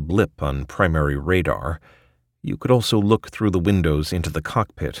just a blip on primary radar. You could also look through the windows into the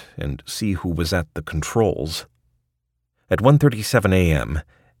cockpit and see who was at the controls. At 1:37 a.m.,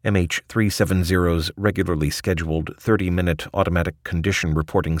 MH370's regularly scheduled 30-minute automatic condition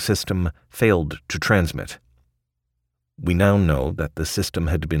reporting system failed to transmit. We now know that the system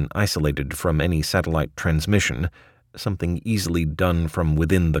had been isolated from any satellite transmission, something easily done from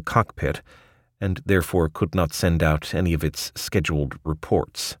within the cockpit, and therefore could not send out any of its scheduled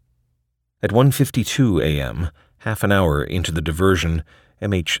reports. At 1:52 a.m., half an hour into the diversion,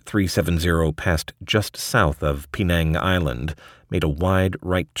 MH370 passed just south of Penang Island, made a wide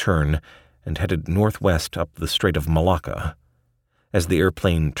right turn, and headed northwest up the Strait of Malacca. As the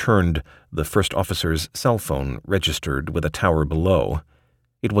airplane turned, the first officer's cell phone registered with a tower below.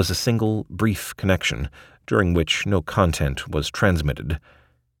 It was a single, brief connection, during which no content was transmitted.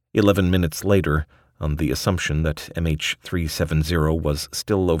 11 minutes later, on the assumption that MH370 was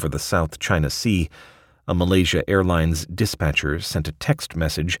still over the South China Sea, a Malaysia Airlines dispatcher sent a text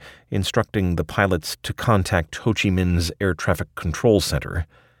message instructing the pilots to contact Ho Chi Minh's Air Traffic Control Center.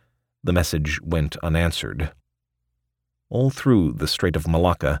 The message went unanswered. All through the Strait of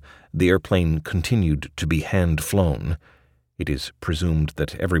Malacca, the airplane continued to be hand-flown. It is presumed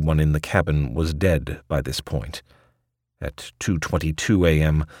that everyone in the cabin was dead by this point. At 2:22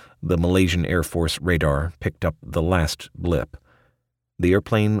 a.m., the Malaysian Air Force radar picked up the last blip. The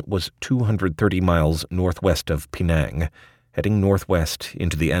airplane was 230 miles northwest of Penang, heading northwest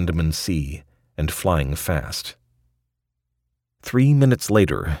into the Andaman Sea and flying fast. 3 minutes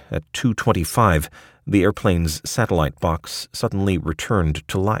later, at 2:25, the airplane's satellite box suddenly returned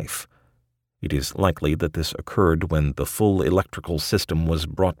to life. It is likely that this occurred when the full electrical system was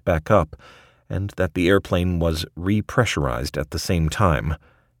brought back up and that the airplane was repressurized at the same time.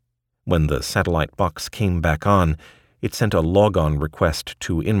 When the satellite box came back on, it sent a log-on request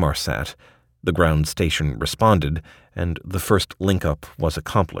to Inmarsat. The ground station responded, and the first link-up was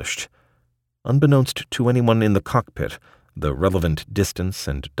accomplished. Unbeknownst to anyone in the cockpit, the relevant distance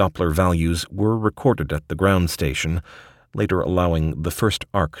and Doppler values were recorded at the ground station, later allowing the first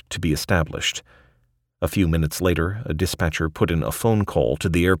arc to be established. A few minutes later, a dispatcher put in a phone call to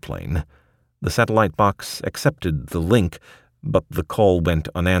the airplane. The satellite box accepted the link, but the call went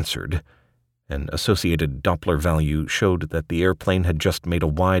unanswered. An associated Doppler value showed that the airplane had just made a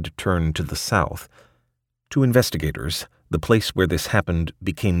wide turn to the south. To investigators, the place where this happened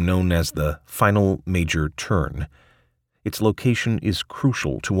became known as the final major turn. Its location is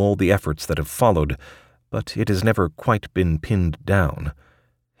crucial to all the efforts that have followed, but it has never quite been pinned down.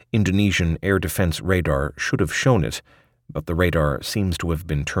 Indonesian air defense radar should have shown it, but the radar seems to have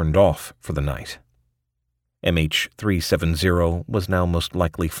been turned off for the night. MH370 was now most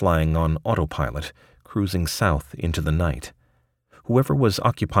likely flying on autopilot, cruising south into the night. Whoever was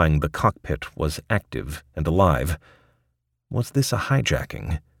occupying the cockpit was active and alive. Was this a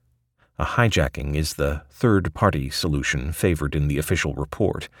hijacking? A hijacking is the third-party solution favored in the official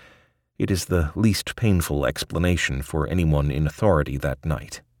report. It is the least painful explanation for anyone in authority that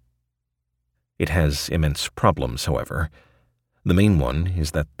night. It has immense problems, however. The main one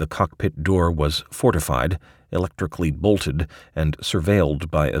is that the cockpit door was fortified, electrically bolted, and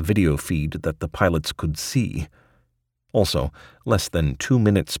surveilled by a video feed that the pilots could see. Also, less than 2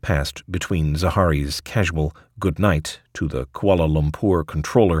 minutes passed between Zahari's casual good night to the Kuala Lumpur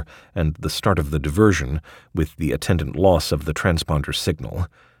controller and the start of the diversion, with the attendant loss of the transponder signal.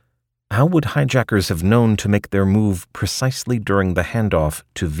 How would hijackers have known to make their move precisely during the handoff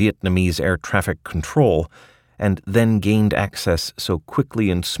to Vietnamese air traffic control, and then gained access so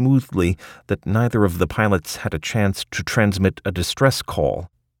quickly and smoothly that neither of the pilots had a chance to transmit a distress call?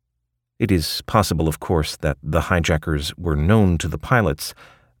 It is possible, of course, that the hijackers were known to the pilots,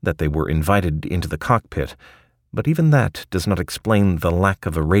 that they were invited into the cockpit, but even that does not explain the lack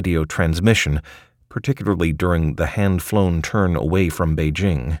of a radio transmission, particularly during the hand-flown turn away from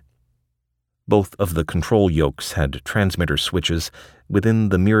Beijing. Both of the control yokes had transmitter switches within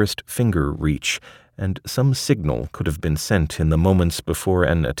the merest finger reach, and some signal could have been sent in the moments before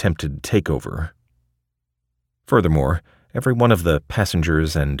an attempted takeover. Furthermore, every one of the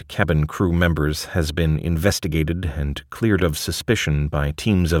passengers and cabin crew members has been investigated and cleared of suspicion by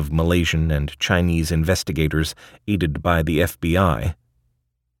teams of Malaysian and Chinese investigators aided by the FBI.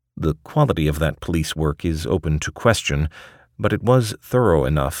 The quality of that police work is open to question, but it was thorough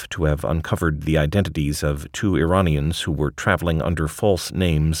enough to have uncovered the identities of 2 Iranians who were traveling under false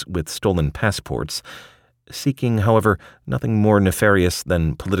names with stolen passports, seeking, however, nothing more nefarious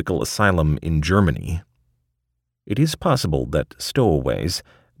than political asylum in Germany. It is possible that stowaways,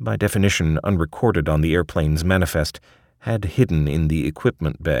 by definition unrecorded on the airplane's manifest, had hidden in the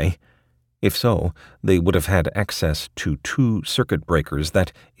equipment bay. If so, they would have had access to 2 circuit breakers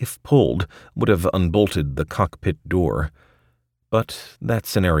that, if pulled, would have unbolted the cockpit door. But that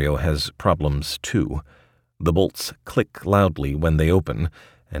scenario has problems too. The bolts click loudly when they open,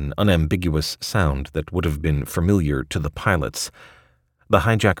 an unambiguous sound that would have been familiar to the pilots. The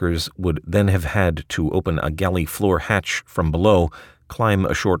hijackers would then have had to open a galley floor hatch from below, climb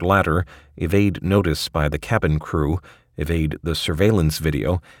a short ladder, evade notice by the cabin crew, evade the surveillance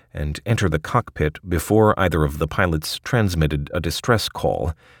video, and enter the cockpit before either of the pilots transmitted a distress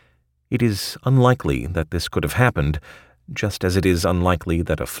call. It is unlikely that this could have happened, just as it is unlikely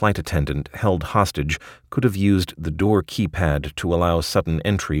that a flight attendant held hostage could have used the door keypad to allow sudden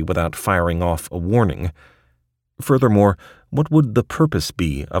entry without firing off a warning. Furthermore, what would the purpose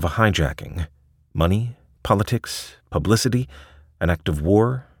be of a hijacking? Money? Politics? Publicity? An act of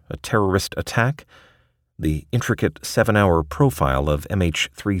war? A terrorist attack? The intricate 7-hour profile of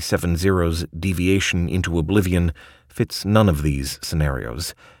MH370's deviation into oblivion fits none of these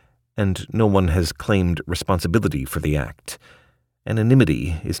scenarios, and no one has claimed responsibility for the act.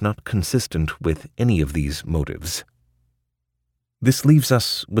 Anonymity is not consistent with any of these motives. This leaves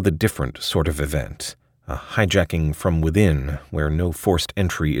us with a different sort of event, a hijacking from within where no forced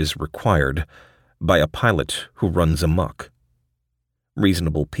entry is required, by a pilot who runs amok.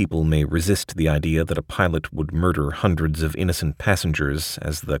 Reasonable people may resist the idea that a pilot would murder hundreds of innocent passengers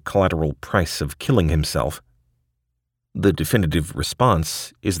as the collateral price of killing himself. The definitive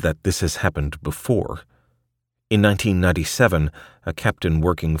response is that this has happened before. In 1997, a captain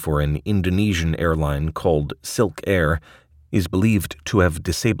working for an Indonesian airline called Silk Air is believed to have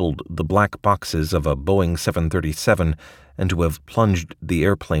disabled the black boxes of a Boeing 737 and to have plunged the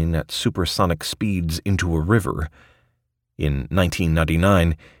airplane at supersonic speeds into a river. In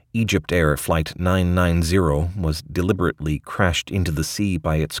 1999, Egypt Air Flight 990 was deliberately crashed into the sea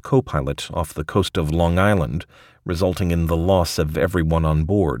by its co-pilot off the coast of Long Island, resulting in the loss of everyone on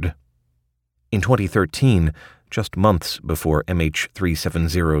board. In 2013, just months before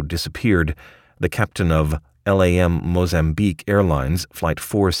MH370 disappeared, the captain of LAM Mozambique Airlines Flight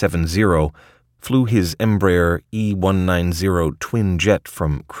 470 flew his Embraer E190 twin jet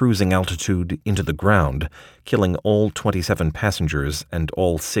from cruising altitude into the ground, killing all 27 passengers and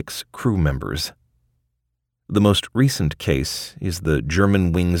all 6 crew members. The most recent case is the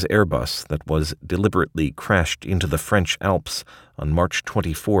Germanwings Airbus that was deliberately crashed into the French Alps on March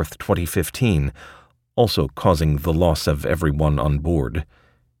 24, 2015, also causing the loss of everyone on board.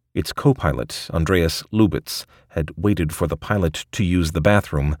 Its co-pilot, Andreas Lubitz, had waited for the pilot to use the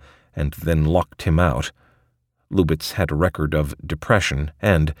bathroom and then locked him out. Lubitz had a record of depression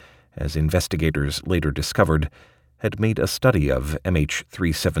and, as investigators later discovered, had made a study of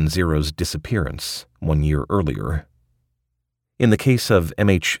MH370's disappearance 1 year earlier. In the case of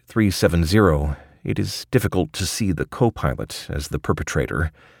MH370, it is difficult to see the co-pilot as the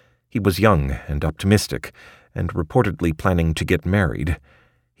perpetrator. He was young and optimistic, and reportedly planning to get married.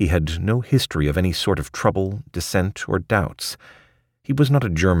 He had no history of any sort of trouble, dissent, or doubts. He was not a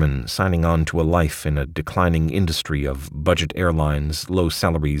German signing on to a life in a declining industry of budget airlines, low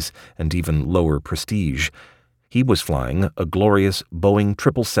salaries, and even lower prestige. He was flying a glorious Boeing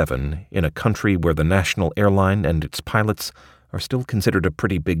 777 in a country where the national airline and its pilots are still considered a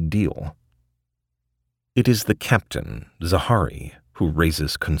pretty big deal. It is the captain, Zahari, who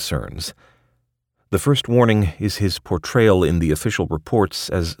raises concerns. The first warning is his portrayal in the official reports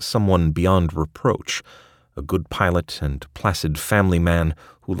as someone beyond reproach, a good pilot and placid family man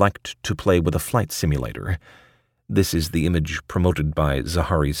who liked to play with a flight simulator. This is the image promoted by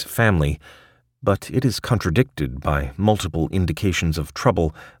Zahari's family, but it is contradicted by multiple indications of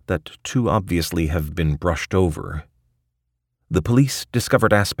trouble that too obviously have been brushed over. The police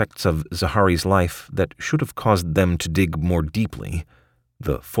discovered aspects of Zahari's life that should have caused them to dig more deeply.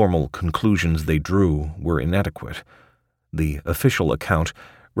 The formal conclusions they drew were inadequate. The official account,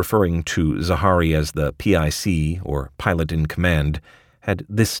 referring to Zahari as the PIC, or pilot in command, had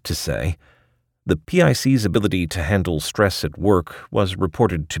this to say: the PIC's ability to handle stress at work was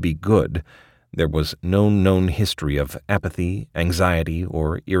reported to be good. There was no known history of apathy, anxiety,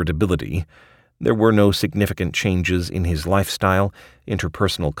 or irritability. There were no significant changes in his lifestyle,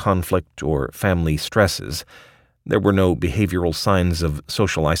 interpersonal conflict, or family stresses. There were no behavioral signs of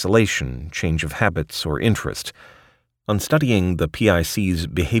social isolation, change of habits, or interest. On studying the PIC's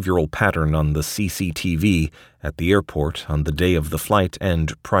behavioral pattern on the CCTV at the airport on the day of the flight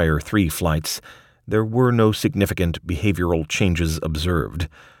and prior 3 flights, there were no significant behavioral changes observed.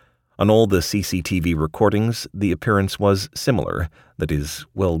 On all the CCTV recordings, the appearance was similar, that is,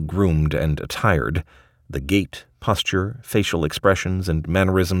 well-groomed and attired. The gait, posture, facial expressions, and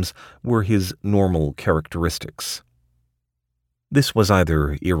mannerisms were his normal characteristics. This was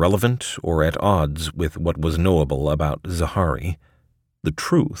either irrelevant or at odds with what was knowable about Zahari. The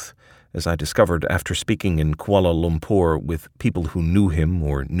truth, as I discovered after speaking in Kuala Lumpur with people who knew him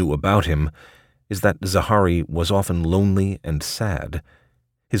or knew about him, is that Zahari was often lonely and sad.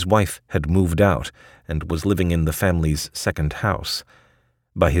 His wife had moved out and was living in the family's second house.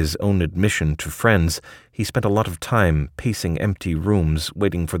 By his own admission to friends, he spent a lot of time pacing empty rooms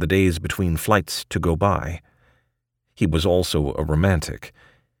waiting for the days between flights to go by. He was also a romantic.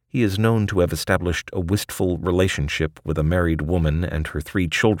 He is known to have established a wistful relationship with a married woman and her 3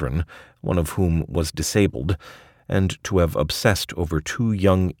 children, one of whom was disabled, and to have obsessed over 2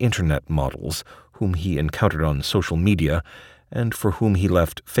 young internet models whom he encountered on social media and for whom he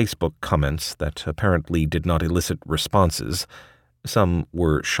left Facebook comments that apparently did not elicit responses. Some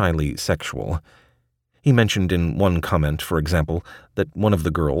were shyly sexual. He mentioned in one comment, for example, that one of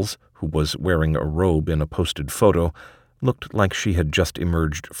the girls, who was wearing a robe in a posted photo, looked like she had just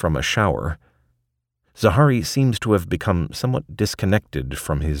emerged from a shower. Zahari seems to have become somewhat disconnected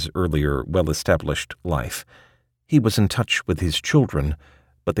from his earlier well-established life. He was in touch with his children,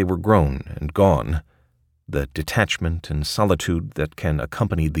 but they were grown and gone. The detachment and solitude that can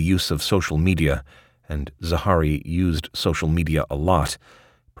accompany the use of social media and Zahari used social media a lot,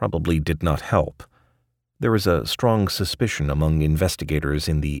 probably did not help. There is a strong suspicion among investigators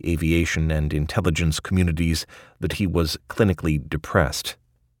in the aviation and intelligence communities that he was clinically depressed.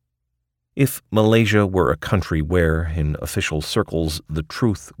 If Malaysia were a country where, in official circles, the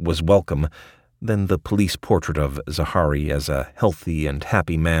truth was welcome, then the police portrait of Zahari as a healthy and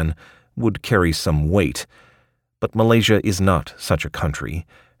happy man would carry some weight. But Malaysia is not such a country,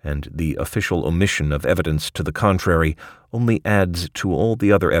 and the official omission of evidence to the contrary only adds to all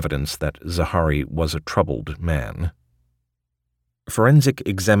the other evidence that Zahari was a troubled man. Forensic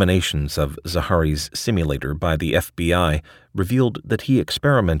examinations of Zahari's simulator by the FBI revealed that he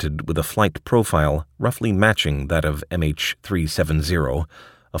experimented with a flight profile roughly matching that of MH370,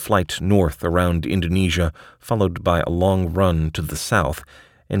 a flight north around Indonesia followed by a long run to the south,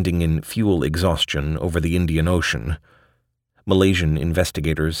 ending in fuel exhaustion over the Indian Ocean. Malaysian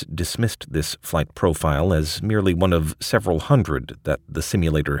investigators dismissed this flight profile as merely one of several hundred that the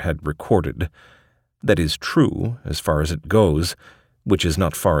simulator had recorded. That is true, as far as it goes, which is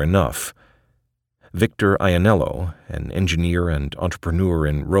not far enough. Victor Ianello, an engineer and entrepreneur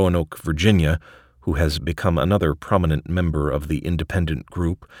in Roanoke, Virginia, who has become another prominent member of the independent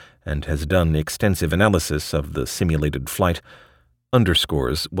group and has done extensive analysis of the simulated flight,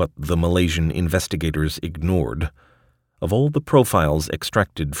 underscores what the Malaysian investigators ignored. Of all the profiles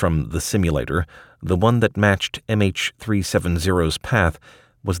extracted from the simulator, the one that matched MH370's path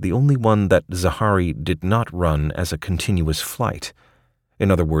was the only one that Zahari did not run as a continuous flight.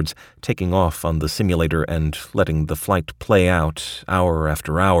 In other words, taking off on the simulator and letting the flight play out hour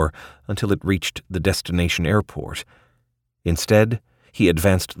after hour until it reached the destination airport. Instead, he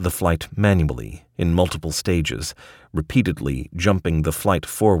advanced the flight manually, in multiple stages, repeatedly jumping the flight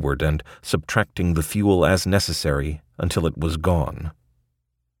forward and subtracting the fuel as necessary until it was gone.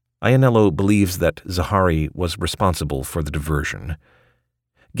 Ianello believes that Zahari was responsible for the diversion.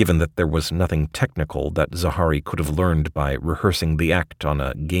 Given that there was nothing technical that Zahari could have learned by rehearsing the act on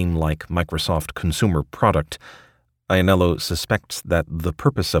a game-like Microsoft consumer product, Ianello suspects that the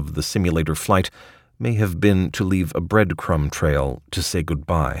purpose of the simulator flight may have been to leave a breadcrumb trail to say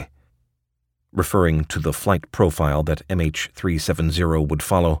goodbye. Referring to the flight profile that MH370 would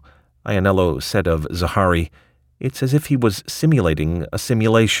follow, Ianello said of Zahari, "It's as if he was simulating a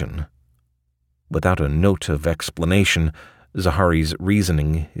simulation." Without a note of explanation, Zahari's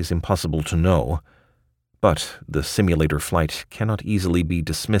reasoning is impossible to know. But the simulator flight cannot easily be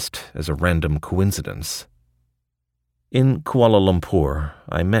dismissed as a random coincidence. In Kuala Lumpur,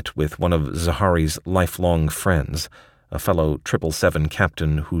 I met with one of Zahari's lifelong friends, a fellow 777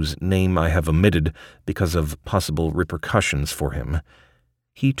 captain whose name I have omitted because of possible repercussions for him.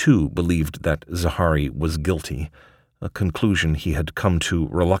 He too believed that Zahari was guilty, a conclusion he had come to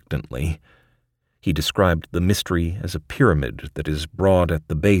reluctantly. He described the mystery as a pyramid that is broad at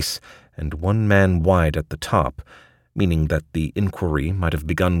the base and one man wide at the top, meaning that the inquiry might have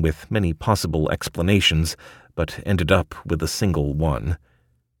begun with many possible explanations, but ended up with a single one.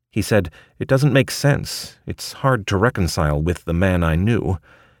 He said, "It doesn't make sense. It's hard to reconcile with the man I knew,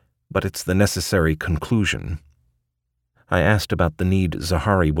 but it's the necessary conclusion." I asked about the need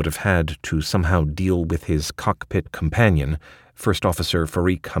Zahari would have had to somehow deal with his cockpit companion, First Officer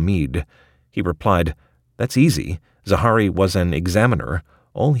Farik Hamid. He replied, "That's easy. Zahari was an examiner.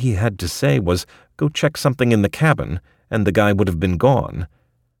 All he had to say was, 'Go check something in the cabin,' and the guy would have been gone."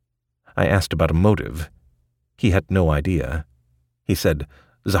 I asked about a motive. He had no idea. He said,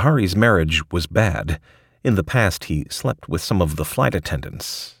 "Zahari's marriage was bad. In the past he slept with some of the flight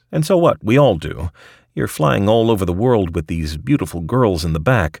attendants. And so what? We all do. You're flying all over the world with these beautiful girls in the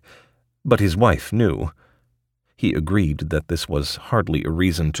back." But his wife knew. He agreed that this was hardly a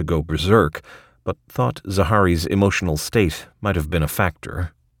reason to go berserk, but thought Zahari's emotional state might have been a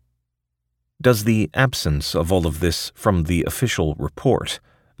factor. Does the absence of all of this from the official report,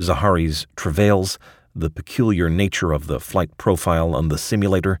 Zahari's travails, the peculiar nature of the flight profile on the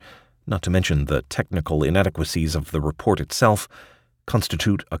simulator, not to mention the technical inadequacies of the report itself,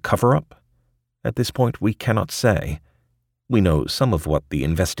 constitute a cover-up? At this point, we cannot say. We know some of what the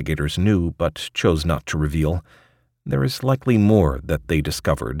investigators knew, but chose not to reveal. There is likely more that they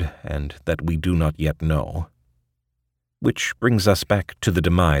discovered, and that we do not yet know. Which brings us back to the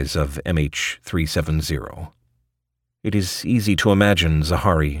demise of MH370. It is easy to imagine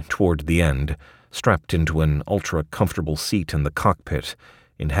Zahari toward the end, strapped into an ultra-comfortable seat in the cockpit,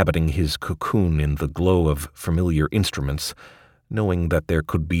 inhabiting his cocoon in the glow of familiar instruments, knowing that there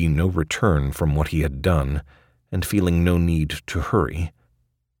could be no return from what he had done, and feeling no need to hurry.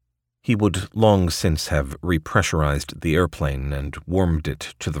 He would long since have repressurized the airplane and warmed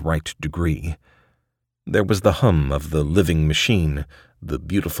it to the right degree. There was the hum of the living machine, the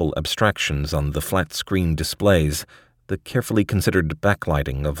beautiful abstractions on the flat-screen displays, the carefully considered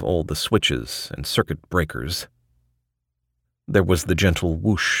backlighting of all the switches and circuit breakers. There was the gentle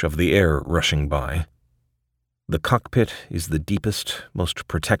whoosh of the air rushing by. The cockpit is the deepest, most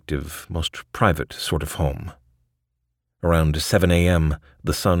protective, most private sort of home. Around 7 a.m.,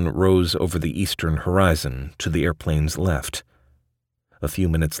 the sun rose over the eastern horizon to the airplane's left. A few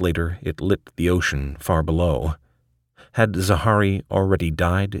minutes later, it lit the ocean far below. Had Zahari already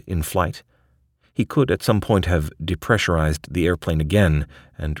died in flight? He could at some point have depressurized the airplane again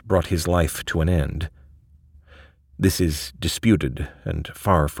and brought his life to an end. This is disputed and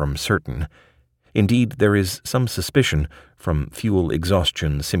far from certain. Indeed, there is some suspicion, from fuel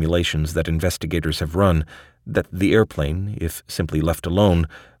exhaustion simulations that investigators have run, that the airplane, if simply left alone,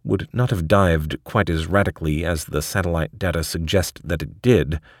 would not have dived quite as radically as the satellite data suggest that it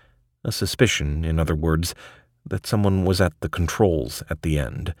did. A suspicion, in other words, that someone was at the controls at the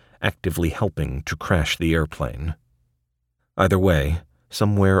end, actively helping to crash the airplane. Either way,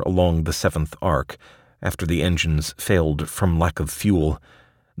 somewhere along the seventh arc, after the engines failed from lack of fuel,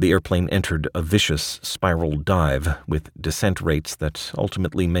 the airplane entered a vicious spiral dive with descent rates that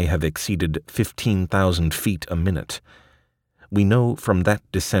ultimately may have exceeded 15,000 feet a minute. We know from that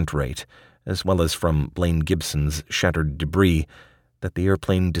descent rate, as well as from Blaine Gibson's shattered debris, that the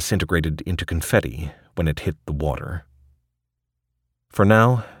airplane disintegrated into confetti when it hit the water. For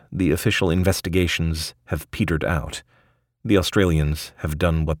now, the official investigations have petered out. The Australians have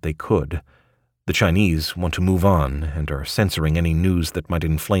done what they could. The Chinese want to move on and are censoring any news that might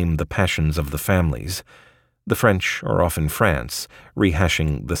inflame the passions of the families. The French are off in France,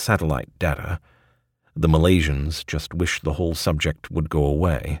 rehashing the satellite data. The Malaysians just wish the whole subject would go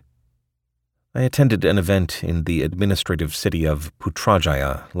away. I attended an event in the administrative city of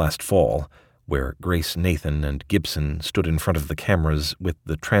Putrajaya last fall, where Grace Nathan and Gibson stood in front of the cameras with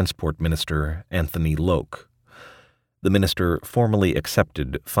the Transport Minister, Anthony Loke. The minister formally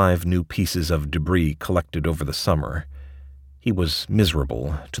accepted 5 new pieces of debris collected over the summer. He was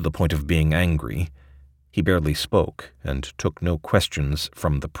miserable to the point of being angry. He barely spoke and took no questions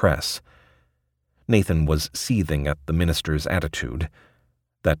from the press. Nathan was seething at the minister's attitude.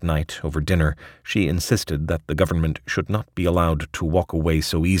 That night, over dinner, she insisted that the government should not be allowed to walk away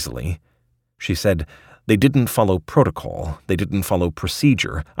so easily. She said, "They didn't follow protocol. They didn't follow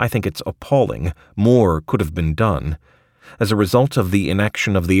procedure. I think it's appalling. More could have been done. As a result of the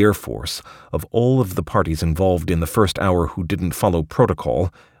inaction of the Air Force, of all of the parties involved in the first hour who didn't follow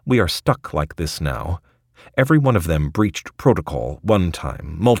protocol, we are stuck like this now. Every one of them breached protocol one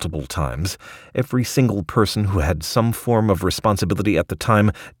time, multiple times. Every single person who had some form of responsibility at the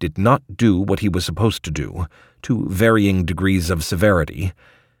time did not do what he was supposed to do, to varying degrees of severity.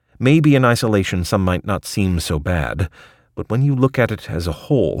 Maybe in isolation some might not seem so bad, but when you look at it as a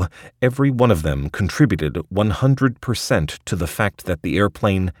whole, every one of them contributed 100% to the fact that the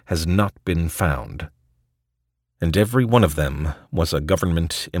airplane has not been found. And every one of them was a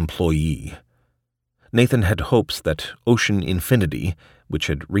government employee. Nathan had hopes that Ocean Infinity, which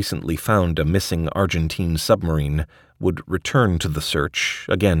had recently found a missing Argentine submarine, would return to the search,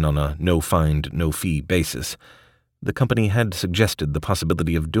 again on a no-find, no-fee basis. The company had suggested the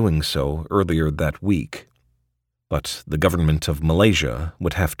possibility of doing so earlier that week. But the government of Malaysia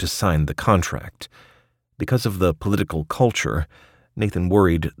would have to sign the contract. Because of the political culture, Nathan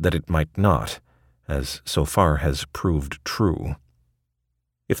worried that it might not, as so far has proved true.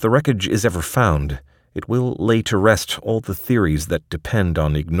 If the wreckage is ever found, it will lay to rest all the theories that depend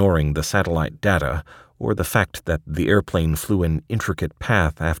on ignoring the satellite data or the fact that the airplane flew an intricate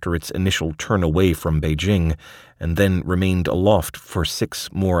path after its initial turn away from Beijing and then remained aloft for 6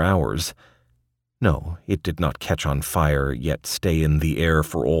 more hours. No, it did not catch on fire yet stay in the air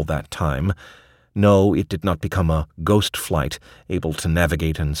for all that time. No, it did not become a ghost flight, able to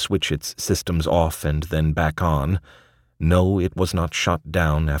navigate and switch its systems off and then back on. No, it was not shot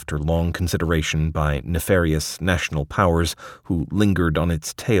down after long consideration by nefarious national powers who lingered on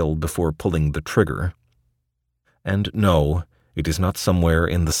its tail before pulling the trigger. And no, it is not somewhere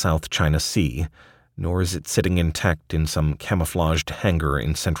in the South China Sea, nor is it sitting intact in some camouflaged hangar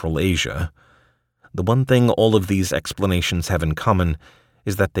in Central Asia. The one thing all of these explanations have in common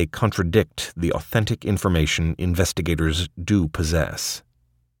is that they contradict the authentic information investigators do possess.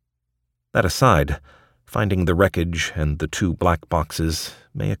 That aside, finding the wreckage and the 2 black boxes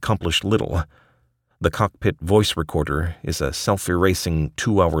may accomplish little. The cockpit voice recorder is a self-erasing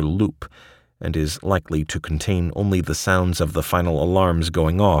 2-hour loop and is likely to contain only the sounds of the final alarms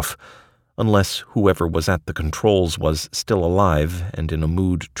going off, unless whoever was at the controls was still alive and in a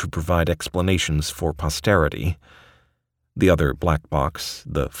mood to provide explanations for posterity. The other black box,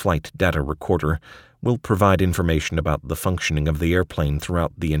 the flight data recorder, will provide information about the functioning of the airplane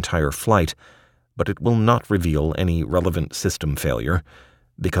throughout the entire flight, but it will not reveal any relevant system failure,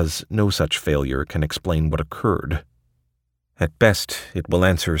 because no such failure can explain what occurred. At best, it will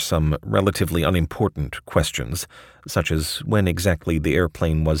answer some relatively unimportant questions, such as when exactly the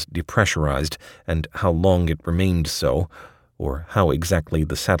airplane was depressurized and how long it remained so, or how exactly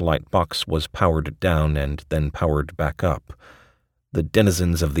the satellite box was powered down and then powered back up. The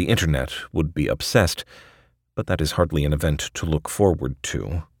denizens of the internet would be obsessed, but that is hardly an event to look forward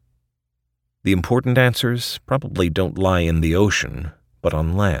to. The important answers probably don't lie in the ocean, but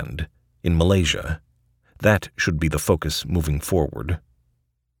on land, in Malaysia. That should be the focus moving forward.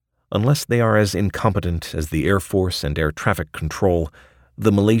 Unless they are as incompetent as the Air Force and Air Traffic Control,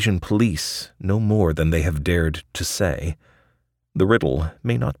 the Malaysian police know more than they have dared to say. The riddle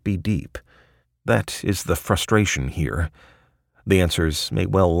may not be deep. That is the frustration here. The answers may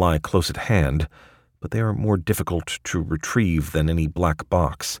well lie close at hand, but they are more difficult to retrieve than any black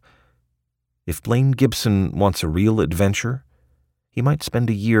box. If Blaine Gibson wants a real adventure, he might spend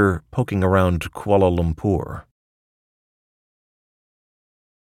a year poking around Kuala Lumpur.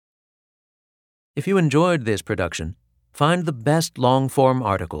 If you enjoyed this production, find the best long-form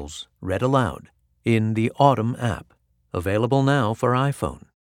articles read aloud in the Autumn app, available now for iPhone.